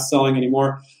market, not selling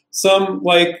anymore. Some,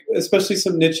 like, especially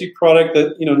some niche product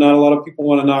that, not a lot of people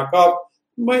want to knock off,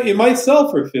 it might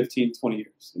sell for 15, 20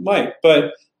 years. It might,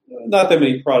 but not that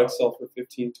many products sell for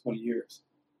 15, 20 years.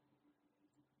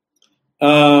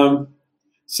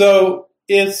 So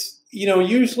it's,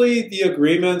 usually the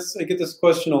agreements, I get this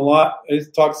question a lot. I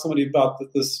talked to somebody about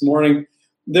this morning.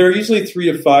 They're usually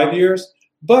 3 to 5 years,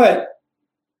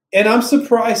 and I'm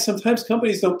surprised sometimes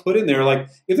companies don't put in there, like,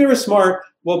 if they were smart,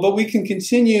 but we can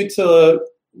continue to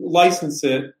license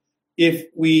it if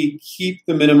we keep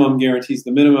the minimum guarantees,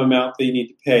 the minimum amount they need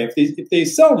to pay. If they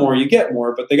sell more, you get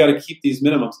more, but they got to keep these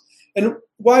minimums. And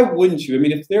why wouldn't you? I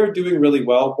mean, if they're doing really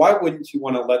well, why wouldn't you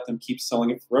want to let them keep selling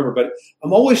it forever? But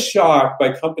I'm always shocked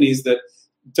by companies that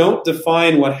don't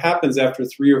define what happens after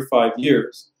 3 or 5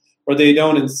 years, or they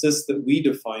don't insist that we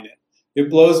define it. It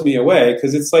blows me away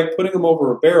because it's like putting them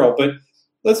over a barrel. But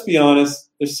let's be honest,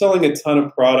 they're selling a ton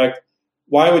of product.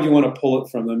 Why would you want to pull it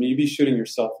from them? You'd be shooting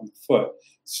yourself in the foot.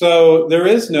 So there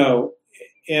is no,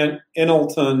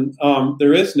 Anilton,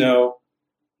 there is no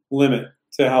limit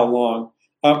to how long.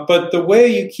 But the way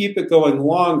you keep it going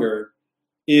longer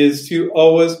is to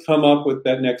always come up with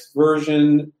that next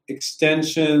version,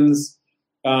 extensions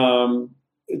to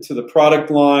the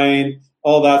product line,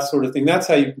 all that sort of thing. That's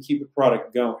how you can keep a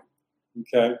product going.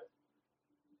 Okay.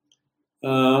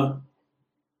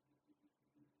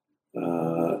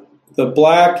 The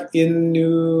Black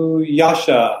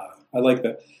Inuyasha. I like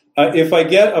that. If I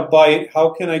get a bite,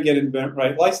 how can I get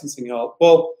InventRight licensing help?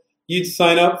 Well, you'd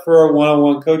sign up for our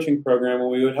one-on-one coaching program and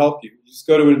we would help you. Just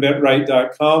go to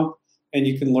inventright.com and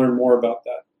you can learn more about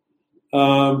that.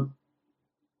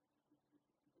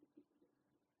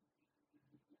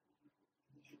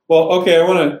 Well, okay,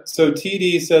 so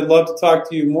TD said, love to talk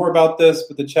to you more about this,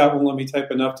 but the chat won't let me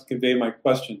type enough to convey my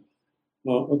question.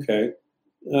 Well, okay.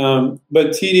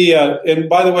 But TD, and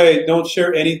by the way, don't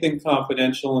share anything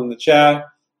confidential in the chat.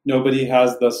 Nobody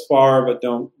has thus far, but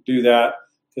don't do that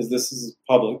because this is a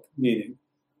public meeting.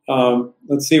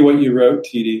 Let's see what you wrote,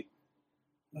 TD.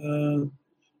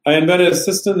 I invented a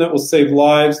system that will save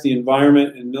lives, the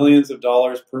environment, and millions of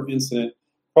dollars per incident.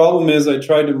 Problem is, I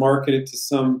tried to market it to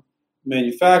some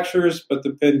manufacturers, but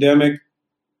the pandemic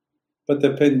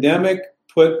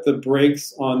put the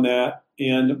brakes on that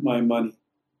and my money.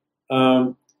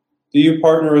 Do you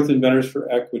partner with inventors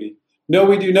for equity? No,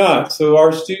 we do not. So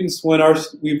our students,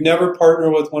 we've never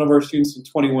partnered with one of our students in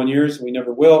 21 years, and we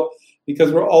never will,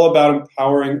 because we're all about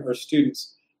empowering our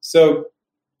students. So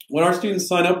when our students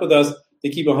sign up with us, they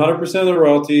keep 100% of the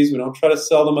royalties. We don't try to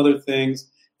sell them other things,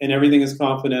 and everything is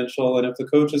confidential. And if the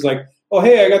coach is like, oh,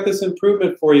 hey, I got this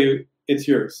improvement for you, it's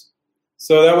yours.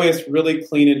 So that way it's really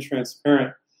clean and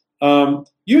transparent.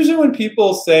 Usually when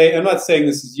people say, I'm not saying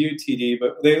this is you, TD,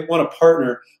 but they want to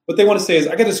partner, what they want to say is,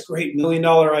 I got this great $1 million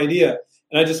idea,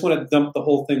 and I just want to dump the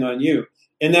whole thing on you.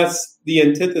 And that's the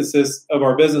antithesis of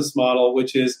our business model,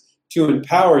 which is to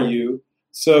empower you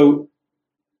so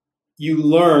you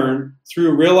learn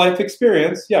through real life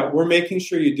experience. Yeah, we're making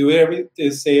sure you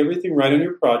say everything right on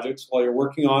your projects while you're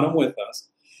working on them with us.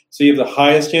 So you have the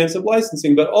highest chance of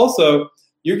licensing, but also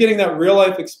you're getting that real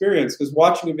life experience, because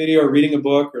watching a video or reading a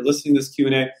book or listening to this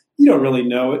Q&A, you don't really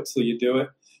know it till you do it.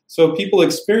 So people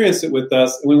experience it with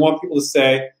us, and we want people to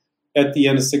say at the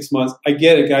end of 6 months, I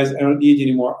get it, guys. I don't need you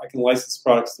anymore. I can license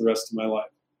products the rest of my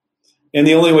life. And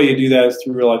the only way you do that is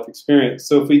through real life experience.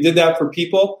 So if we did that for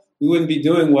people, we wouldn't be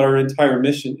doing what our entire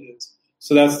mission is.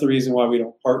 So that's the reason why we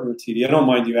don't partner with TD. I don't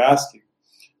mind you asking.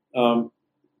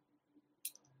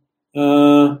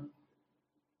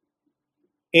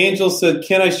 Angel said,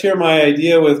 can I share my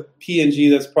idea with P&G,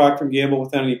 that's Procter & Gamble,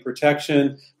 without any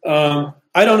protection?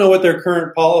 I don't know what their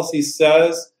current policy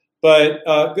says, but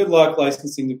good luck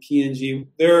licensing to P&G.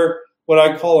 They're what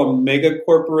I call a mega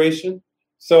corporation.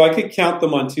 So I could count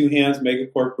them on two hands, mega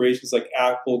corporations like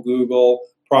Apple, Google,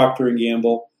 Procter &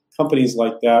 Gamble, companies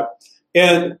like that.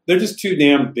 And they're just too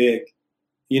damn big.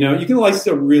 You know, you can license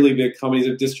to really big companies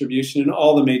of distribution and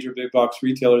all the major big box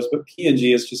retailers, but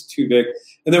P&G is just too big.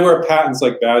 And they wear patents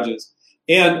like badges.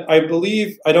 And I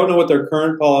believe, I don't know what their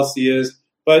current policy is,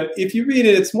 but if you read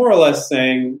it, it's more or less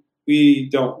saying, we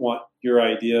don't want your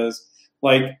ideas.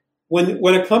 Like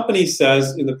when a company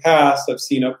says, in the past, I've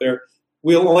seen up there,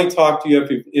 we'll only talk to you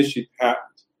if you've issued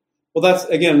patents. Well, that's,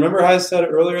 again, remember how I said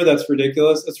it earlier? That's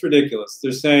ridiculous. That's ridiculous.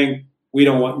 They're saying, we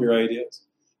don't want your ideas.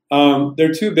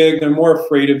 They're too big. They're more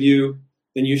afraid of you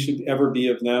than you should ever be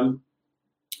of them,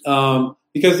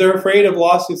 because they're afraid of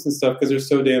lawsuits and stuff because they're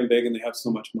so damn big and they have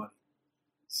so much money.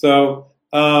 So,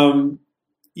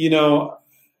 you know,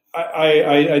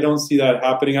 I don't see that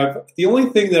happening. The only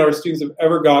thing that our students have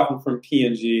ever gotten from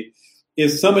P&G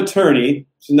is some attorney,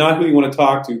 which is not who you want to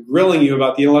talk to, grilling you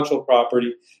about the intellectual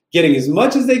property, getting as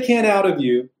much as they can out of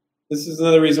you. This is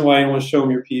another reason why I don't want to show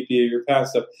them your PP or your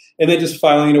past stuff. And then just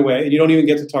filing it away, and you don't even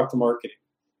get to talk to marketing.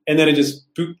 And then it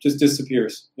just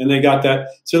disappears. And they got that.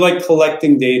 So they're like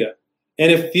collecting data.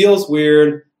 And it feels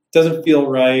weird, doesn't feel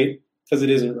right, because it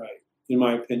isn't right, in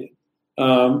my opinion.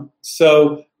 But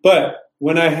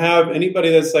when I have anybody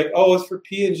that's like, oh, it's for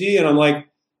P&G, and I'm like,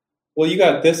 well, you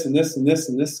got this and this and this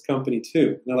and this company too.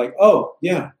 And they're like, oh,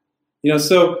 yeah. You know,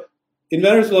 so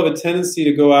inventors will have a tendency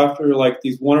to go after like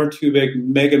these one or two big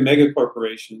mega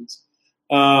corporations,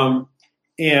 and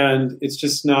it's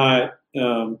just not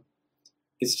going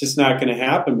to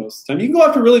happen most of the time. You can go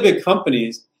after really big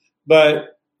companies,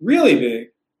 but really big.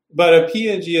 But a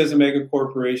P&G is a mega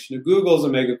corporation, a Google's a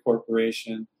mega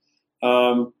corporation,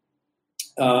 an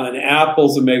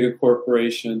Apple's a mega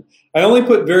corporation. I only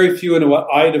put very few into what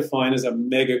I define as a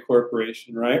mega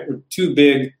corporation. Right, we're too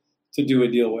big to do a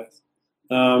deal with.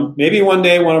 Maybe one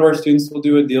day one of our students will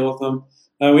do a deal with them.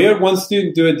 We had one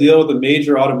student do a deal with a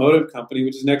major automotive company,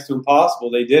 which is next to impossible.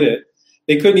 They did it.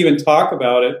 They couldn't even talk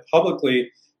about it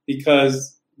publicly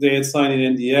because they had signed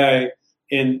an NDA,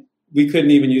 and we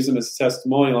couldn't even use them as a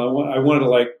testimonial. I wanted to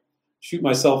like shoot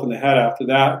myself in the head after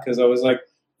that, because I was like,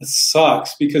 it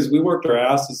sucks, because we worked our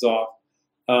asses off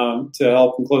to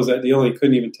help them close that deal, and they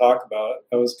couldn't even talk about it.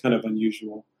 That was kind of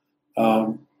unusual.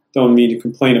 Don't mean to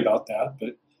complain about that,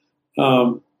 but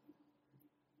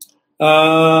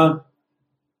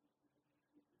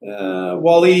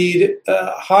Waleed,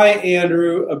 hi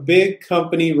Andrew. A big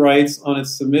company writes on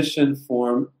its submission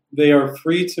form they are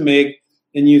free to make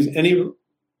and use anything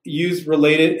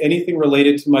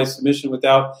related to my submission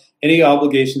without any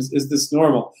obligations. Is this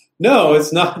normal? No,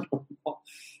 it's not normal.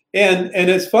 And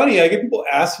it's funny. I get people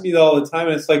asking me that all the time,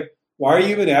 and it's like, why are you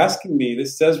even asking me?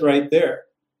 This says right there.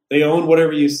 They own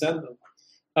whatever you send them.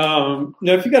 Now,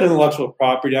 if you got intellectual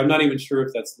property, I'm not even sure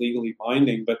if that's legally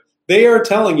binding, but they are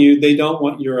telling you they don't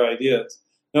want your ideas.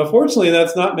 Now, fortunately,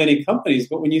 that's not many companies,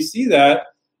 but when you see that,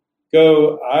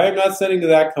 go, I'm not sending to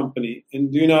that company,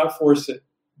 and do not force it.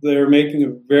 They're making a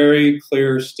very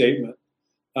clear statement.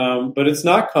 But it's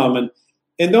not common.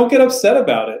 And don't get upset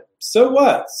about it. So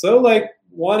what? So like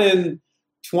 1 in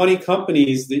 20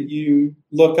 companies that you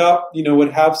look up,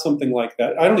 would have something like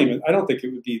that. I don't think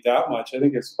it would be that much. I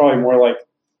think it's probably more like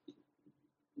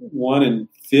 1 in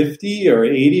 50 or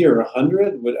 80 or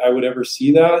 100 I would ever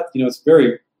see that. It's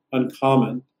very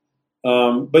uncommon.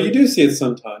 But you do see it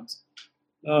sometimes.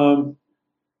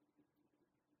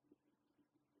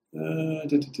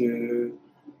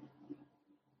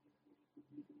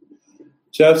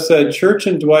 Jeff said, Church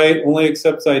and Dwight only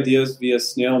accepts ideas via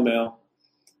snail mail.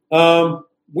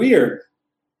 Weird.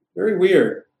 Very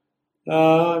weird.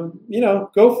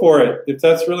 Go for it. If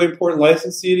that's really important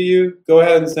licensee to you, go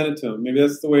ahead and send it to them. Maybe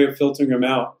that's the way of filtering them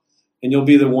out. And you'll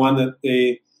be the one of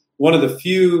the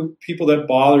few people that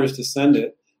bothers to send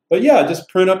it. But yeah, just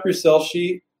print up your sell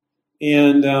sheet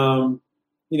and, but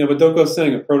don't go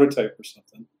sending a prototype or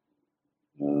something.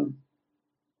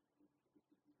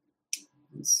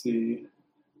 Let's see.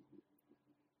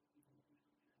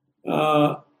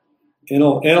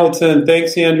 Annelton,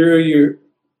 thanks, Andrew.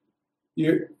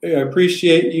 I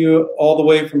appreciate you all the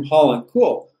way from Holland.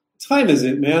 Cool. What time is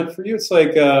it, man? For you, it's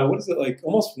like, what is it, like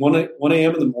almost 1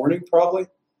 a.m. in the morning, probably?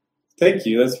 Thank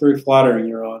you. That's very flattering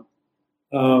you're on.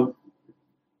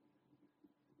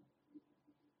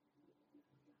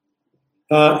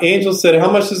 Angel said, how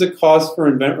much does it cost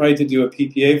for InventRight to do a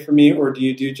PPA for me, or do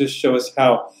you just show us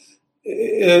how?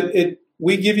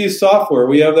 We give you software.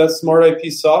 We have that Smart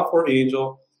IP software,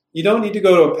 Angel. You don't need to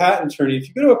go to a patent attorney. If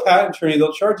you go to a patent attorney,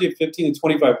 they'll charge you $1,500 to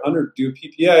 $2,500 to do a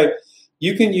PPA.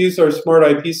 You can use our Smart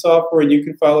IP software, and you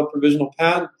can file a provisional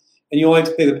patent, and you only have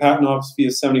to pay the patent office fee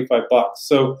of $75.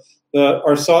 So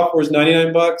our software is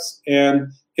 $99,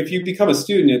 and if you become a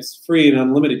student, it's free and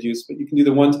unlimited use, but you can do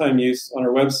the one-time use on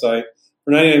our website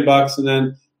for $99, and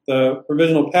then the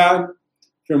provisional patent,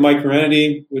 if you're a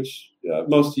microentity, which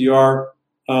most of you are,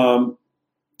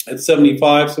 at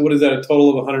 $75. So what is that? A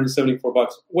total of $174.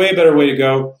 Way better way to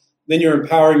go. Then you're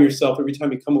empowering yourself every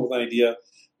time you come up with an idea.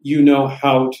 You know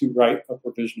how to write a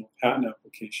provisional patent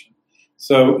application.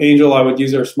 So Angel, I would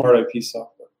use our Smart IP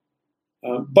software.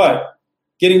 But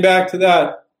getting back to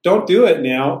that, don't do it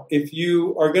now. If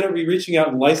you are going to be reaching out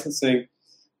and licensing,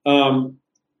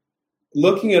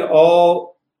 looking at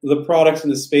all the products in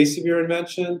the space of your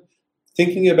invention,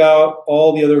 thinking about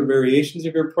all the other variations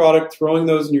of your product, throwing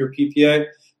those in your PPA.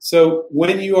 So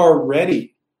when you are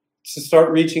ready to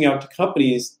start reaching out to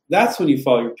companies, that's when you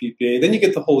file your PPA. Then you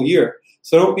get the whole year.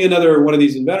 So don't be another one of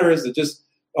these inventors that just,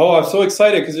 I'm so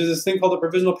excited because there's this thing called a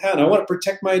provisional patent. I want to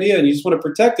protect my idea, and you just want to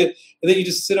protect it, and then you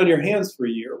just sit on your hands for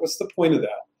a year. What's the point of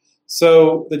that?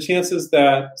 So the chances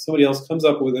that somebody else comes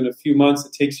up within a few months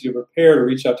it takes you to prepare to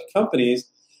reach out to companies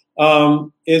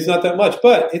is not that much.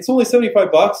 But it's only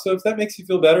 $75, so if that makes you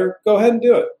feel better, go ahead and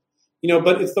do it.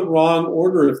 But it's the wrong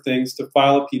order of things to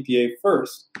file a PPA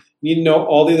first. You need to know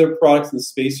all the other products in the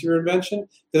space of your invention,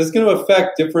 because it's going to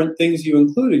affect different things you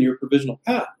include in your provisional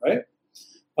patent, right?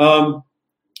 And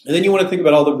then you want to think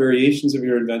about all the variations of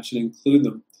your invention, include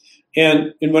them.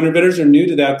 And when inventors are new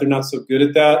to that, they're not so good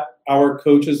at that. Our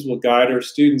coaches will guide our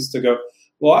students to go,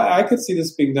 well, I could see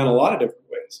this being done a lot of different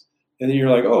ways. And then you're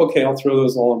like, oh, okay, I'll throw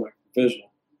those all in my provisional.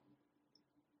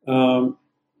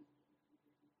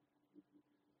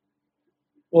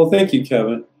 Well, thank you,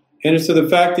 Kevin. And so the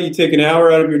fact that you take an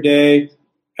hour out of your day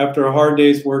after a hard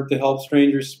day's work to help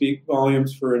strangers speak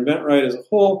volumes for InventRight as a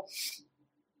whole,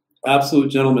 absolute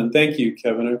gentleman. Thank you,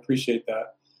 Kevin. I appreciate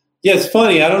that. Yeah, it's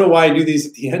funny. I don't know why I do these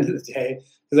at the end of the day,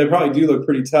 because I probably do look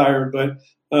pretty tired, but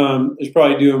I should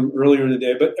probably do them earlier in the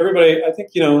day. But everybody, I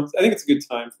think it's a good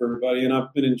time for everybody, and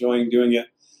I've been enjoying doing it.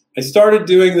 I started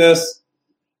doing this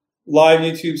live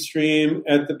YouTube stream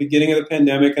at the beginning of the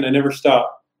pandemic, and I never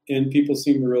stopped. And people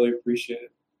seem to really appreciate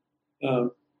it.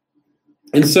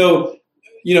 And so,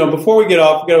 before we get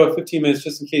off, we've got about 15 minutes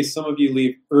just in case some of you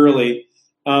leave early.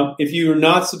 If you are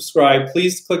not subscribed,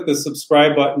 please click the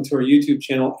subscribe button to our YouTube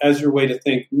channel as your way to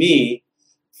thank me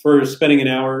for spending an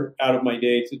hour out of my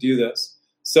day to do this.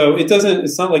 So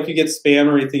it's not like you get spam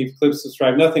or anything if you click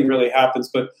subscribe. Nothing really happens,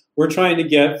 but we're trying to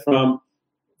get from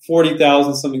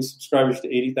 40,000 something subscribers to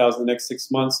 80,000 the next 6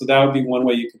 months. So that would be one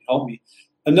way you can help me.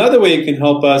 Another way you can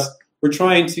help us, we're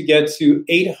trying to get to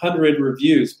 800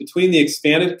 reviews between the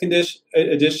expanded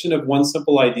edition of One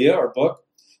Simple Idea, our book.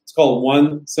 It's called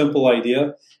One Simple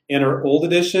Idea, and our old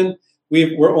edition.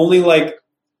 we're only like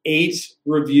 8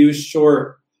 reviews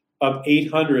short of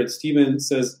 800. Steven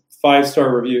says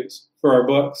 5-star reviews for our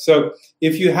book. So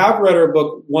if you have read our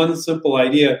book, One Simple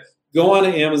Idea, go on to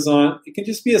Amazon. It can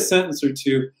just be a sentence or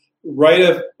two. Write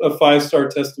a 5-star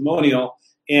testimonial,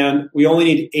 and we only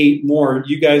need 8 more.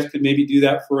 You guys could maybe do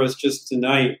that for us just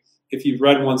tonight if you've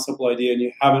read One Simple Idea and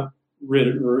you haven't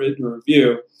written a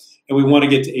review, and we want to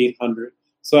get to 800.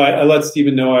 So I let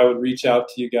Steven know I would reach out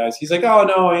to you guys. He's like, oh,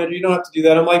 no, Andrew, you don't have to do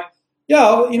that. I'm like, yeah,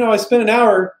 I spent an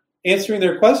hour answering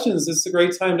their questions. It's a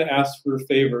great time to ask for a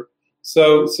favor.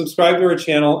 So subscribe to our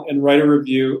channel and write a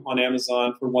review on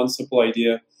Amazon for One Simple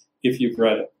Idea if you've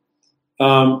read it.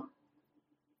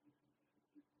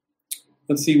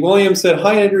 Let's see. William said,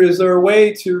 hi, Andrew. Is there a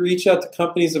way to reach out to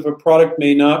companies if a product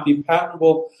may not be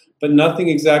patentable, but nothing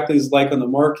exactly is like on the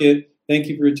market? Thank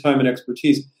you for your time and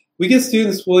expertise. We get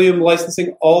students, William,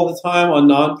 licensing all the time on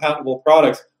non-patentable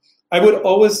products. I would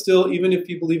always still, even if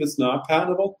you believe it's not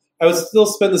patentable, I would still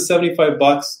spend the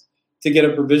 $75 to get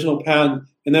a provisional patent,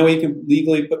 and that way you can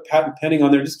legally put patent pending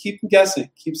on there. Just keep them guessing.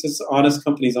 Keeps us honest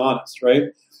companies honest, right?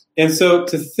 And so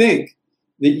to think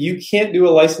that you can't do a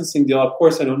licensing deal, of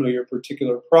course I don't know your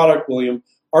particular product, William.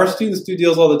 Our students do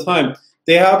deals all the time.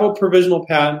 They have a provisional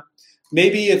patent.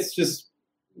 Maybe it's just,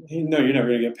 no, you're never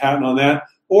going to get a patent on that.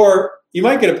 Or you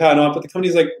might get a patent on it, but the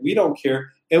company's like, we don't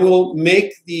care. And we'll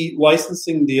make the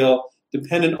licensing deal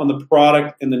dependent on the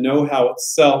product and the know-how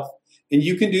itself. And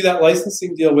you can do that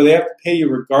licensing deal where they have to pay you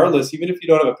regardless, even if you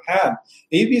don't have a patent.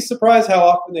 And you'd be surprised how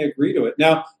often they agree to it.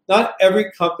 Now, not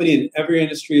every company in every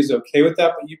industry is okay with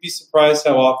that, but you'd be surprised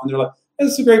how often they're like, hey,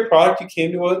 this is a great product. You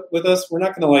came to it with us. We're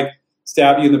not going to like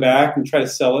stab you in the back and try to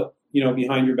sell it,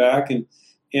 behind your back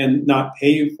and not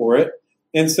pay you for it.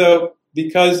 And so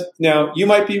because now you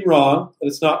might be wrong that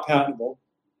it's not patentable,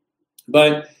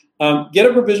 but get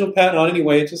a provisional patent on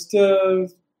anyway, just to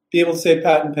be able to say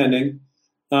patent pending.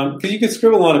 Because you could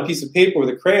scribble on a piece of paper with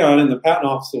a crayon and the patent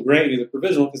office will grant you the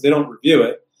provisional because they don't review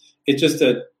it. It's just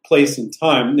a place and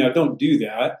time. Now, don't do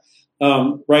that.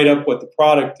 Write up what the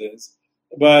product is.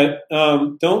 But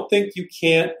don't think you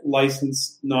can't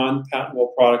license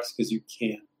non-patentable products because you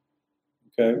can.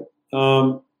 Okay?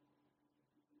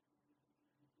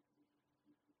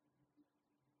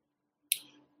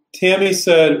 Tammy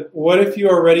said, what if you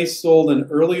already sold an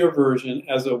earlier version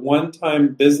as a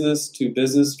one-time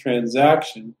business-to-business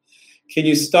transaction? Can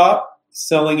you stop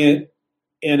selling it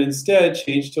and instead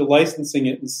change to licensing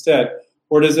it instead?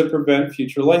 Or does it prevent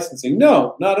future licensing?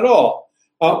 No, not at all.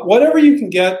 Whatever you can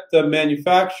get the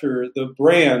manufacturer, the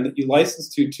brand that you license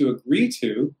to agree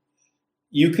to,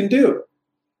 you can do.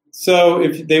 So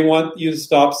if they want you to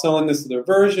stop selling this other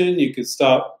version, you could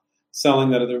stop selling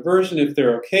that other version. If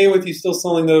they're okay with you still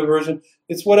selling the other version,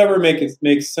 it's whatever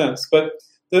makes sense. But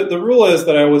the rule is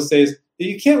that I always say is that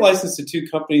you can't license to 2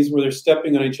 companies where they're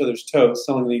stepping on each other's toes,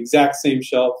 selling the exact same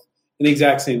shelf in the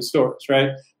exact same stores,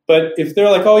 right? But if they're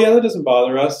like, oh, yeah, that doesn't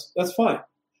bother us, that's fine.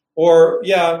 Or,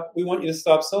 yeah, we want you to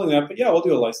stop selling that, but yeah, we'll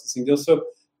do a licensing deal. So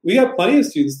we have plenty of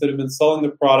students that have been selling the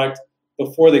product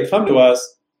before they come to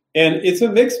us, and it's a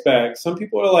mixed bag. Some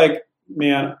people are like,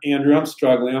 man, Andrew, I'm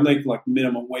struggling. I'm making like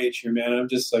minimum wage here, man. I'm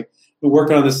just like been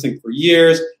working on this thing for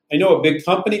years. I know a big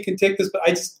company can take this, but I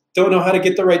just don't know how to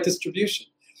get the right distribution.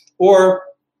 Or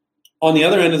on the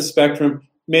other end of the spectrum,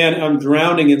 man, I'm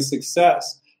drowning in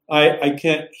success. I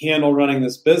can't handle running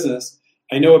this business.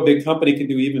 I know a big company can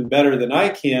do even better than I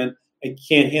can. I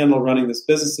can't handle running this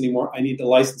business anymore. I need to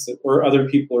license it, or other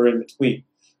people are in between.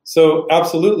 So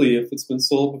absolutely, if it's been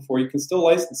sold before, you can still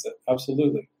license it.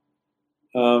 Absolutely.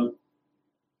 Can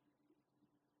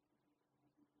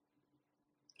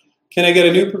I get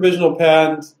a new provisional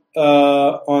patent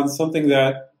on something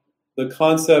that the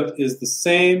concept is the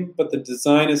same, but the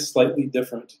design is slightly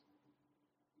different?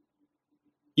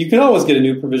 You can always get a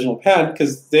new provisional patent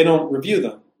because they don't review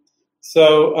them.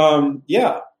 So,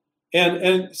 yeah.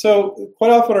 And so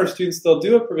quite often our students, they'll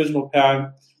do a provisional patent.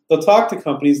 They'll talk to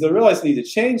companies. They'll realize they need to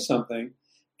change something.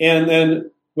 And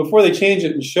then before they change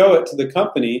it and show it to the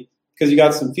company, because you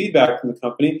got some feedback from the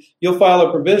company, you'll file a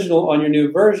provisional on your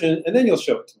new version, and then you'll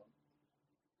show it to them.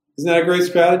 Isn't that a great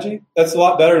strategy? That's a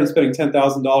lot better than spending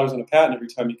 $10,000 on a patent every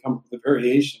time you come up with a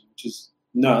variation, which is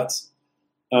nuts.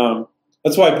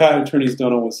 That's why patent attorneys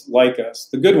don't always like us.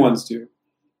 The good ones do,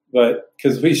 but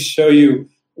because we show you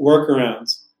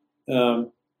workarounds.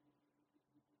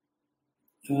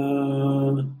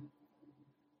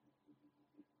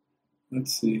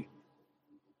 Let's see.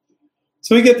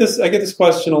 So I get this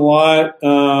question a lot.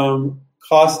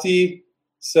 Costi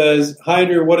says, hi,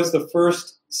 Andrew, what is the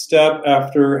first step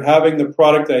after having the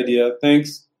product idea?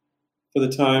 Thanks for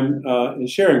the time and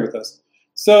sharing with us.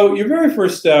 So your very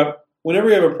first step whenever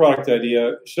you have a product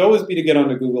idea, it should always be to get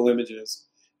onto Google Images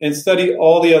and study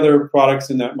all the other products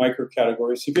in that micro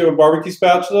category. So if you have a barbecue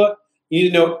spatula, you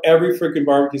need to know every freaking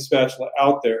barbecue spatula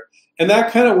out there. And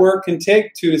that kind of work can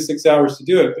take 2 to 6 hours to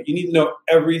do it, but you need to know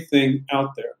everything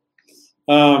out there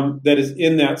that is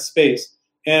in that space.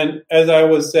 And as I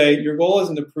always say, your goal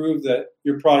isn't to prove that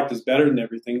your product is better than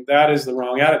everything. That is the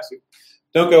wrong attitude.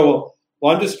 Don't go,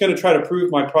 well, I'm just going to try to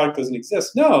prove my product doesn't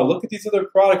exist. No, look at these other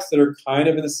products that are kind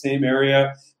of in the same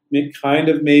area, kind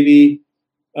of maybe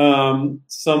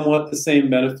somewhat the same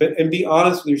benefit, and be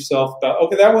honest with yourself about,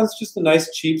 okay, that one's just a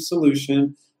nice cheap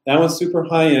solution. That one's super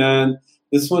high end.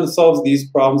 This one solves these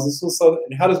problems. This one solves,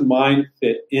 and how does mine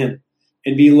fit in?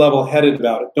 And be level-headed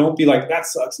about it. Don't be like, that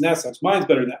sucks and that sucks. Mine's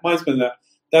better than that. Mine's better than that.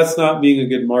 That's not being a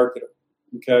good marketer,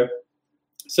 okay?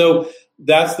 So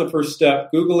that's the first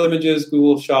step. Google Images,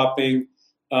 Google Shopping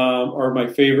are my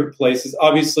favorite places.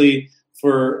 Obviously,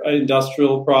 for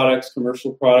industrial products,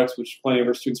 commercial products, which plenty of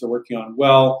our students are working on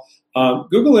well.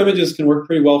 Google Images can work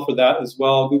pretty well for that as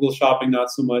well. Google Shopping, not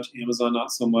so much. Amazon,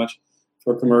 not so much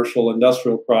for commercial,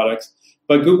 industrial products.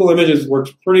 But Google Images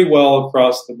works pretty well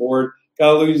across the board.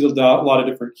 Got to use a lot of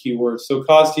different keywords. So,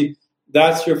 Costi,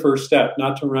 that's your first step,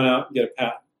 not to run out and get a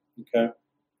patent, okay?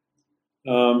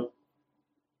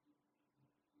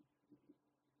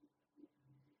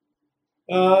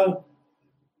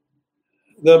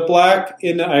 The Black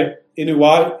Inuyasha,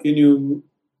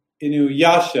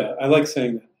 I like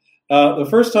saying that. The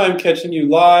first time catching you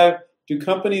live, do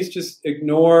companies just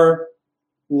ignore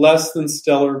less than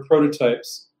stellar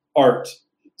prototypes, art?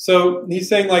 So he's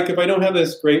saying, like, if I don't have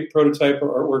this great prototype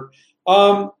or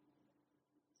artwork,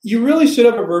 you really should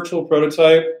have a virtual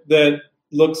prototype that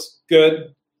looks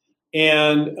good,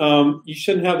 and you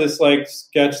shouldn't have this like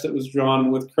sketch that was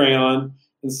drawn with crayon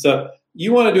and stuff.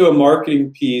 You want to do a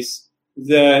marketing piece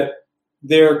that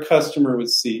their customer would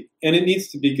see, and it needs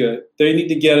to be good. They need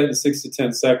to get it in 6 to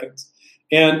 10 seconds.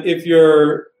 And if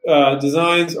your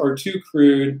designs are too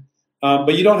crude,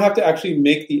 but you don't have to actually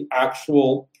make the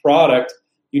actual product,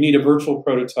 you need a virtual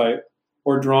prototype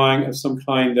or drawing of some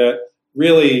kind that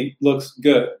really looks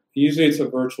good. Usually it's a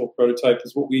virtual prototype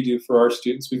is what we do for our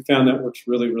students. We found that works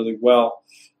really, really well.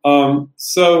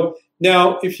 So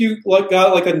now if you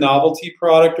got like a novelty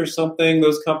product or something,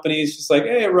 those companies just like,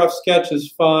 hey, a rough sketch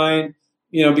is fine,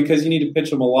 because you need to pitch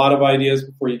them a lot of ideas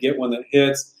before you get one that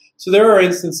hits. So there are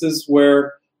instances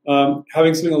where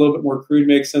having something a little bit more crude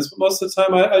makes sense, but most of the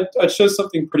time I'd show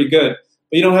something pretty good.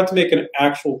 But you don't have to make an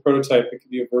actual prototype. It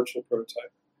could be a virtual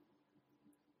prototype.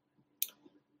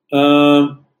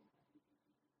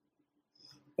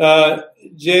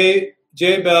 J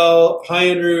Bell, hi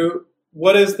Andrew.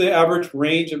 What is the average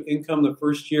range of income the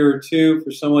first year or two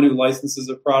for someone who licenses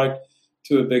a product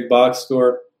to a big box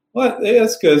store? Well,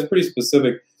 that's good. It's pretty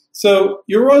specific. So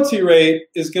your royalty rate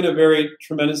is going to vary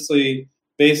tremendously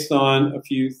based on a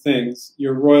few things.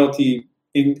 Your royalty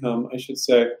income, I should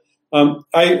say.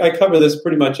 I cover this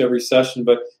pretty much every session,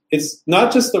 but it's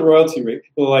not just the royalty rate.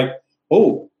 People are like,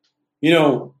 oh,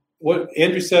 what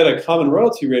Andrew said, a common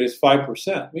royalty rate is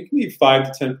 5%. It can be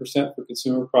 5 to 10% for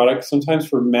consumer products. Sometimes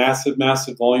for massive,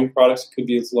 massive volume products, it could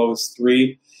be as low as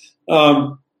 3%.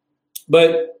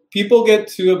 But people get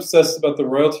too obsessed about the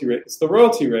royalty rate. It's the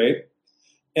royalty rate,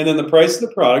 and then the price of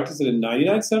the product. Is it a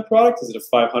 99-cent product? Is it a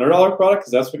 $500 product?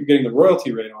 Because that's what you're getting the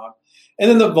royalty rate on. And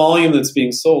then the volume that's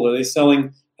being sold. Are they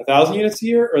selling 1,000 units a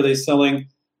year? Or are they selling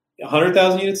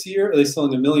 100,000 units a year? Or are they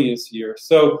selling 1 million units a year?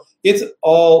 So it's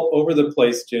all over the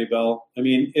place, J Bell. I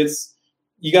mean,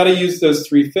 you got to use those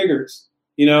 3 figures,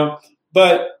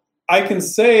 But I can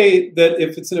say that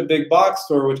if it's in a big box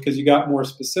store, because you got more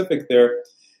specific there,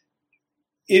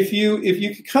 if you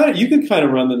can kind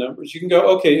of run the numbers. You can go,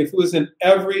 okay, if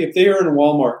they are in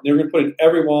Walmart, they're going to put in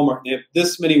every Walmart, and they have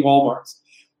this many Walmarts.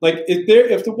 Like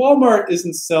if the Walmart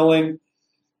isn't selling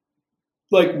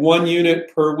like 1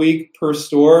 unit per week per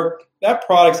store, that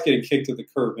product's getting kicked to the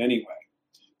curb anyway.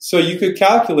 So you could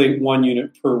calculate 1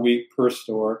 unit per week per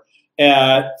store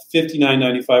at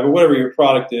 $59.95 or whatever your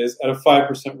product is at a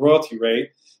 5% royalty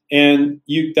rate, and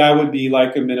that would be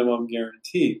like a minimum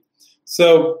guarantee.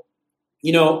 So,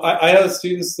 I have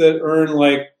students that earn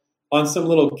like on some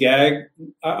little gag.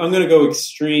 I'm going to go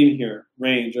extreme here,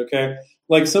 range, okay?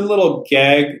 Like some little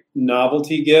gag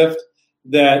novelty gift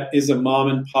that is a mom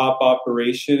and pop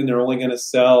operation, and they're only going to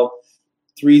sell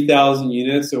 3,000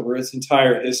 units over its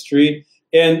entire history,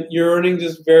 and you're earning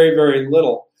just very, very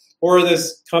little. Or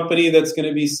this company that's going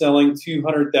to be selling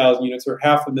 200,000 units or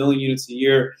 500,000 units a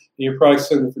year, and your product's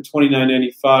selling for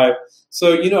 $29.95.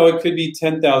 So, it could be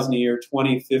 10,000 a year,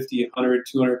 20, 50, 100,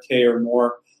 200K or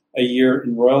more a year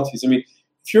in royalties. I mean,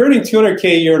 if you're earning $200K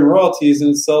a year in royalties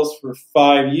and it sells for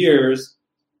 5 years,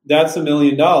 that's $1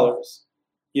 million,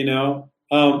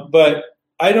 But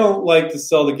I don't like to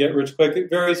sell to get rich quick. It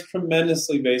varies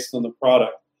tremendously based on the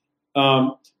product.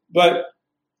 But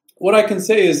what I can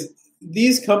say is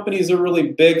these companies are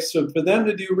really big, so for them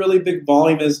to do really big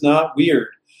volume is not weird.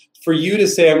 For you to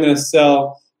say, I'm going to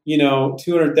sell,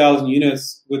 200,000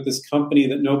 units with this company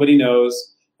that nobody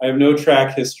knows, I have no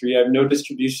track history, I have no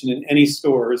distribution in any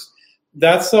stores,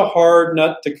 that's a hard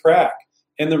nut to crack.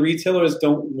 And the retailers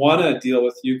don't want to deal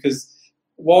with you because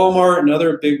Walmart and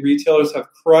other big retailers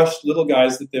have crushed little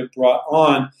guys that they've brought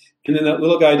on, and then that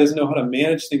little guy doesn't know how to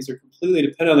manage things. They're completely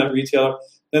dependent on that retailer.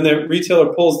 Then the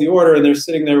retailer pulls the order, and they're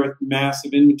sitting there with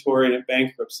massive inventory, and it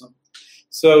bankrupts them.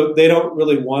 So they don't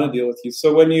really want to deal with you.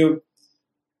 So when you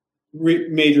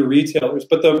major retailers,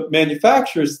 but the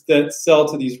manufacturers that sell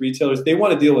to these retailers, they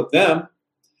want to deal with them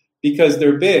because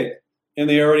they're big, and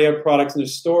they already have products in their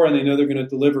store, and they know they're going to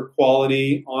deliver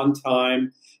quality on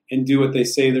time and do what they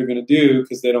say they're going to do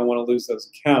because they don't want to lose those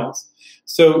accounts.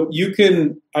 So you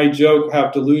can, I joke,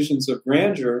 have delusions of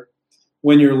grandeur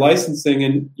when you're licensing,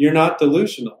 and you're not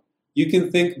delusional. You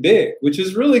can think big, which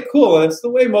is really cool, and it's the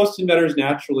way most inventors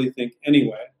naturally think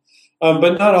anyway.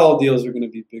 But not all deals are going to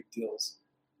be big deals.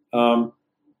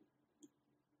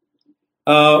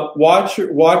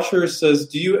 Watcher says,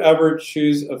 do you ever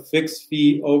choose a fixed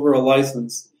fee over a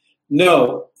license?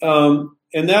 No.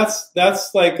 And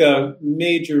that's like a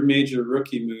major, major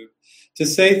rookie move. To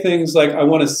say things like, I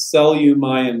want to sell you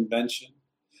my invention,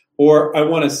 or I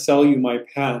want to sell you my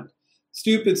patent.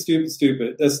 Stupid, stupid,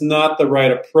 stupid. That's not the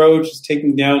right approach. It's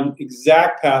taking down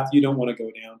exact path you don't want to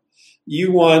go down.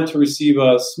 You want to receive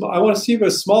I want to receive a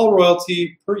small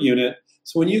royalty per unit.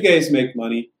 So when you guys make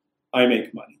money, I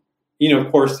make money.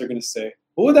 Of course, they're going to say,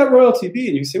 what would that royalty be?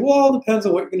 And you say, well, it depends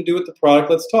on what you're going to do with the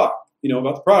product. Let's talk,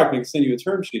 about the product, and I can send you a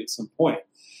term sheet at some point.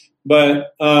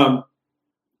 But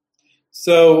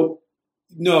so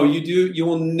no, you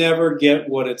will never get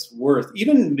what it's worth.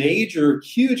 Even major,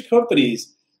 huge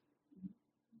companies,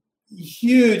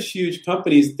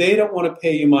 they don't want to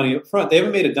pay you money up front. They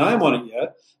haven't made a dime on it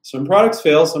yet. Some products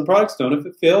fail, some products don't. If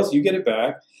it fails, you get it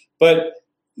back. But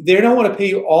they don't want to pay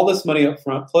you all this money up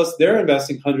front. Plus, they're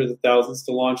investing hundreds of thousands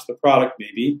to launch the product,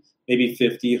 maybe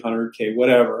 50, 100K,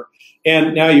 whatever.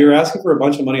 And now you're asking for a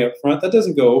bunch of money up front. That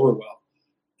doesn't go over well,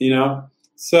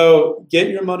 So get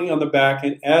your money on the back,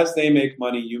 and as they make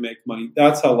money, you make money.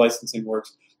 That's how licensing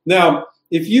works. Now,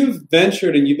 if you've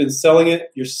ventured and you've been selling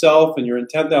it yourself and you're in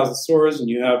 10,000 stores and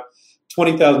you have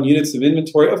 20,000 units of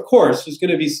inventory, of course, there's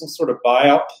going to be some sort of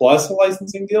buyout plus a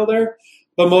licensing deal there.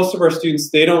 But most of our students,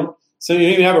 they don't. So you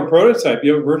don't even have a prototype.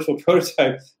 You have a virtual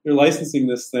prototype. You're licensing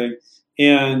this thing,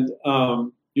 and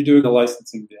you're doing a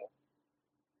licensing deal.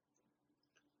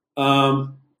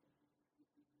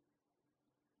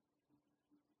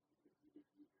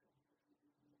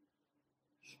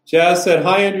 Jazz said,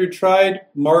 hi, Andrew, tried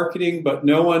marketing, but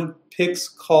no one picks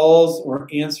calls or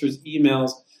answers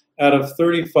emails. Out of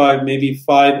 35, maybe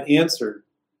 5 answered.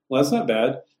 Well, that's not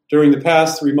bad. During the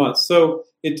past 3 months. So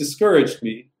it discouraged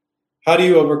me. How do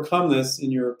you overcome this, in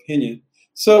your opinion?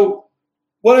 So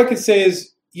what I could say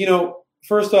is,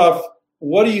 first off,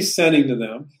 what are you sending to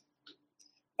them?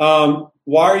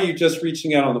 Why are you just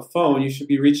reaching out on the phone? You should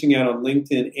be reaching out on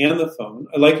LinkedIn and the phone.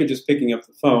 I like you're just picking up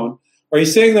the phone. Are you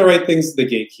saying the right things to the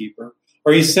gatekeeper?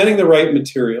 Are you sending the right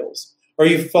materials? Are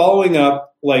you following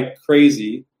up like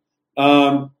crazy?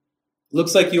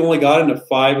 Looks like you only got into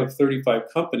 5 of 35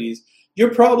 companies.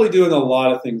 You're probably doing a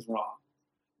lot of things wrong.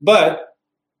 But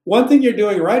one thing you're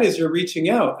doing right is you're reaching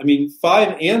out.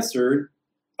 5 answered.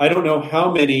 I don't know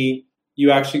how many you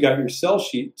actually got your sell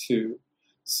sheet to.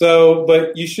 So,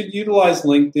 but you should utilize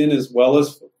LinkedIn as well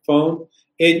as phone.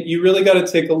 And you really got to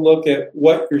take a look at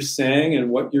what you're saying and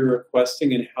what you're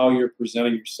requesting and how you're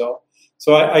presenting yourself.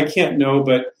 So I can't know,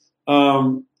 but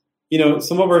some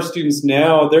of our students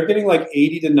now, they're getting like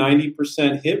 80 to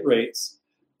 90% hit rates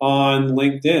on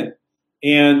LinkedIn.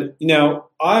 And,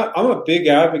 I'm a big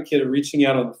advocate of reaching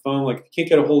out on the phone. Like, if you can't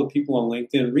get a hold of people on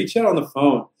LinkedIn, reach out on the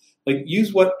phone. Like,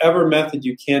 use whatever method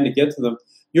you can to get to them.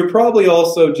 You're probably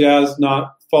also, Jazz,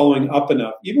 not following up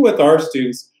enough. Even with our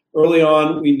students, early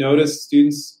on, we noticed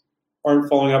students aren't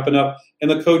following up enough,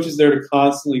 and the coach is there to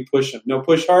constantly push them. No,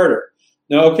 push harder.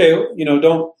 No, okay, you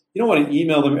don't want to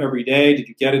email them every day. Did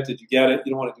you get it? Did you get it?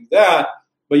 You don't want to do that,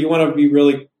 but you want to be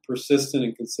really persistent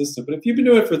and consistent. But if you've been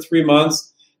doing it for 3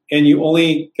 months and you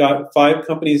only got 5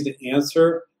 companies to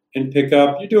answer and pick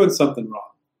up, you're doing something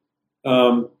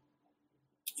wrong.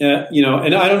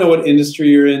 And I don't know what industry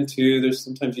you're into. There's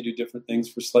sometimes you do different things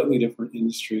for slightly different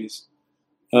industries.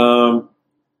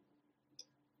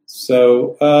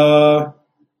 So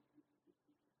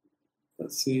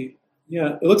let's see.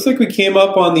 Yeah, it looks like we came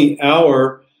up on the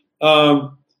hour.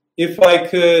 If I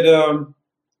could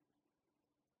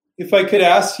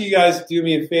ask you guys to do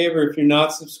me a favor, if you're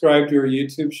not subscribed to our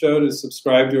YouTube show, to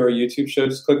subscribe to our YouTube show,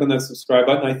 just click on that subscribe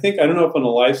button. I don't know if on a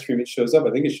live stream it shows up.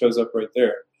 I think it shows up right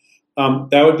there.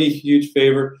 That would be a huge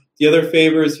favor. The other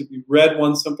favor is if you read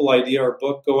One Simple Idea, our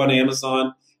book, go on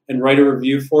Amazon and write a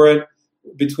review for it.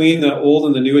 Between the old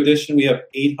and the new edition, we have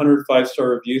 800 five-star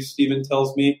reviews, Stephen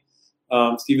tells me.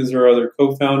 Stephen's our other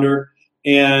co-founder.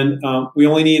 And we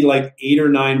only need like 8 or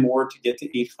 9 more to get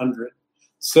to 800.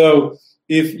 So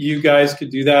if you guys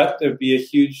could do that, that would be a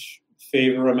huge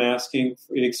favor I'm asking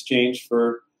in exchange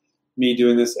for me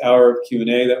doing this hour of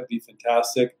Q&A. That would be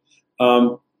fantastic.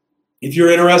 If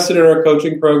you're interested in our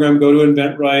coaching program, go to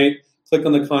InventRight, click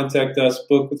on the Contact Us,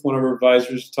 book with one of our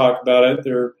advisors to talk about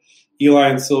it. Eli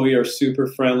and Sylvie are super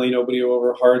friendly. Nobody will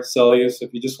over hard sell you. So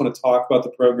if you just want to talk about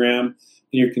the program and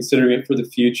you're considering it for the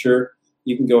future,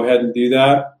 you can go ahead and do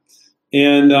that.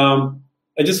 And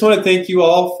I just want to thank you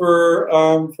all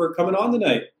for coming on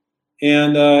tonight.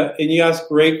 And you ask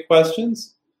great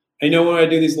questions. I know when I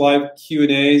do these live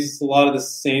Q&As, it's a lot of the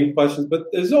same questions,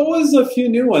 but there's always a few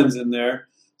new ones in there.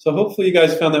 So hopefully you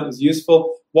guys found that was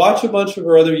useful. Watch a bunch of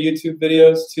our other YouTube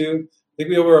videos too. I think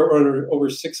we have over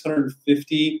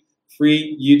 650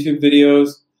 free YouTube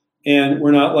videos, and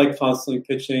we're not like constantly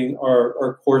pitching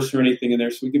our course or anything in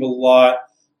there. So we give a lot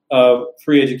of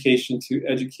free education to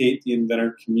educate the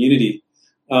inventor community.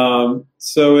 Go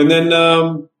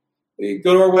to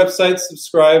our website,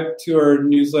 subscribe to our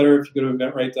newsletter if you go to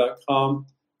inventright.com.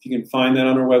 If you can find that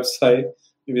on our website.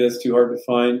 Maybe that's too hard to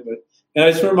find. And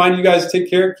I just want to remind you guys, take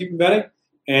care, keep inventing,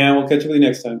 and we'll catch up with you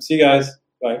next time. See you guys.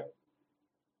 Bye.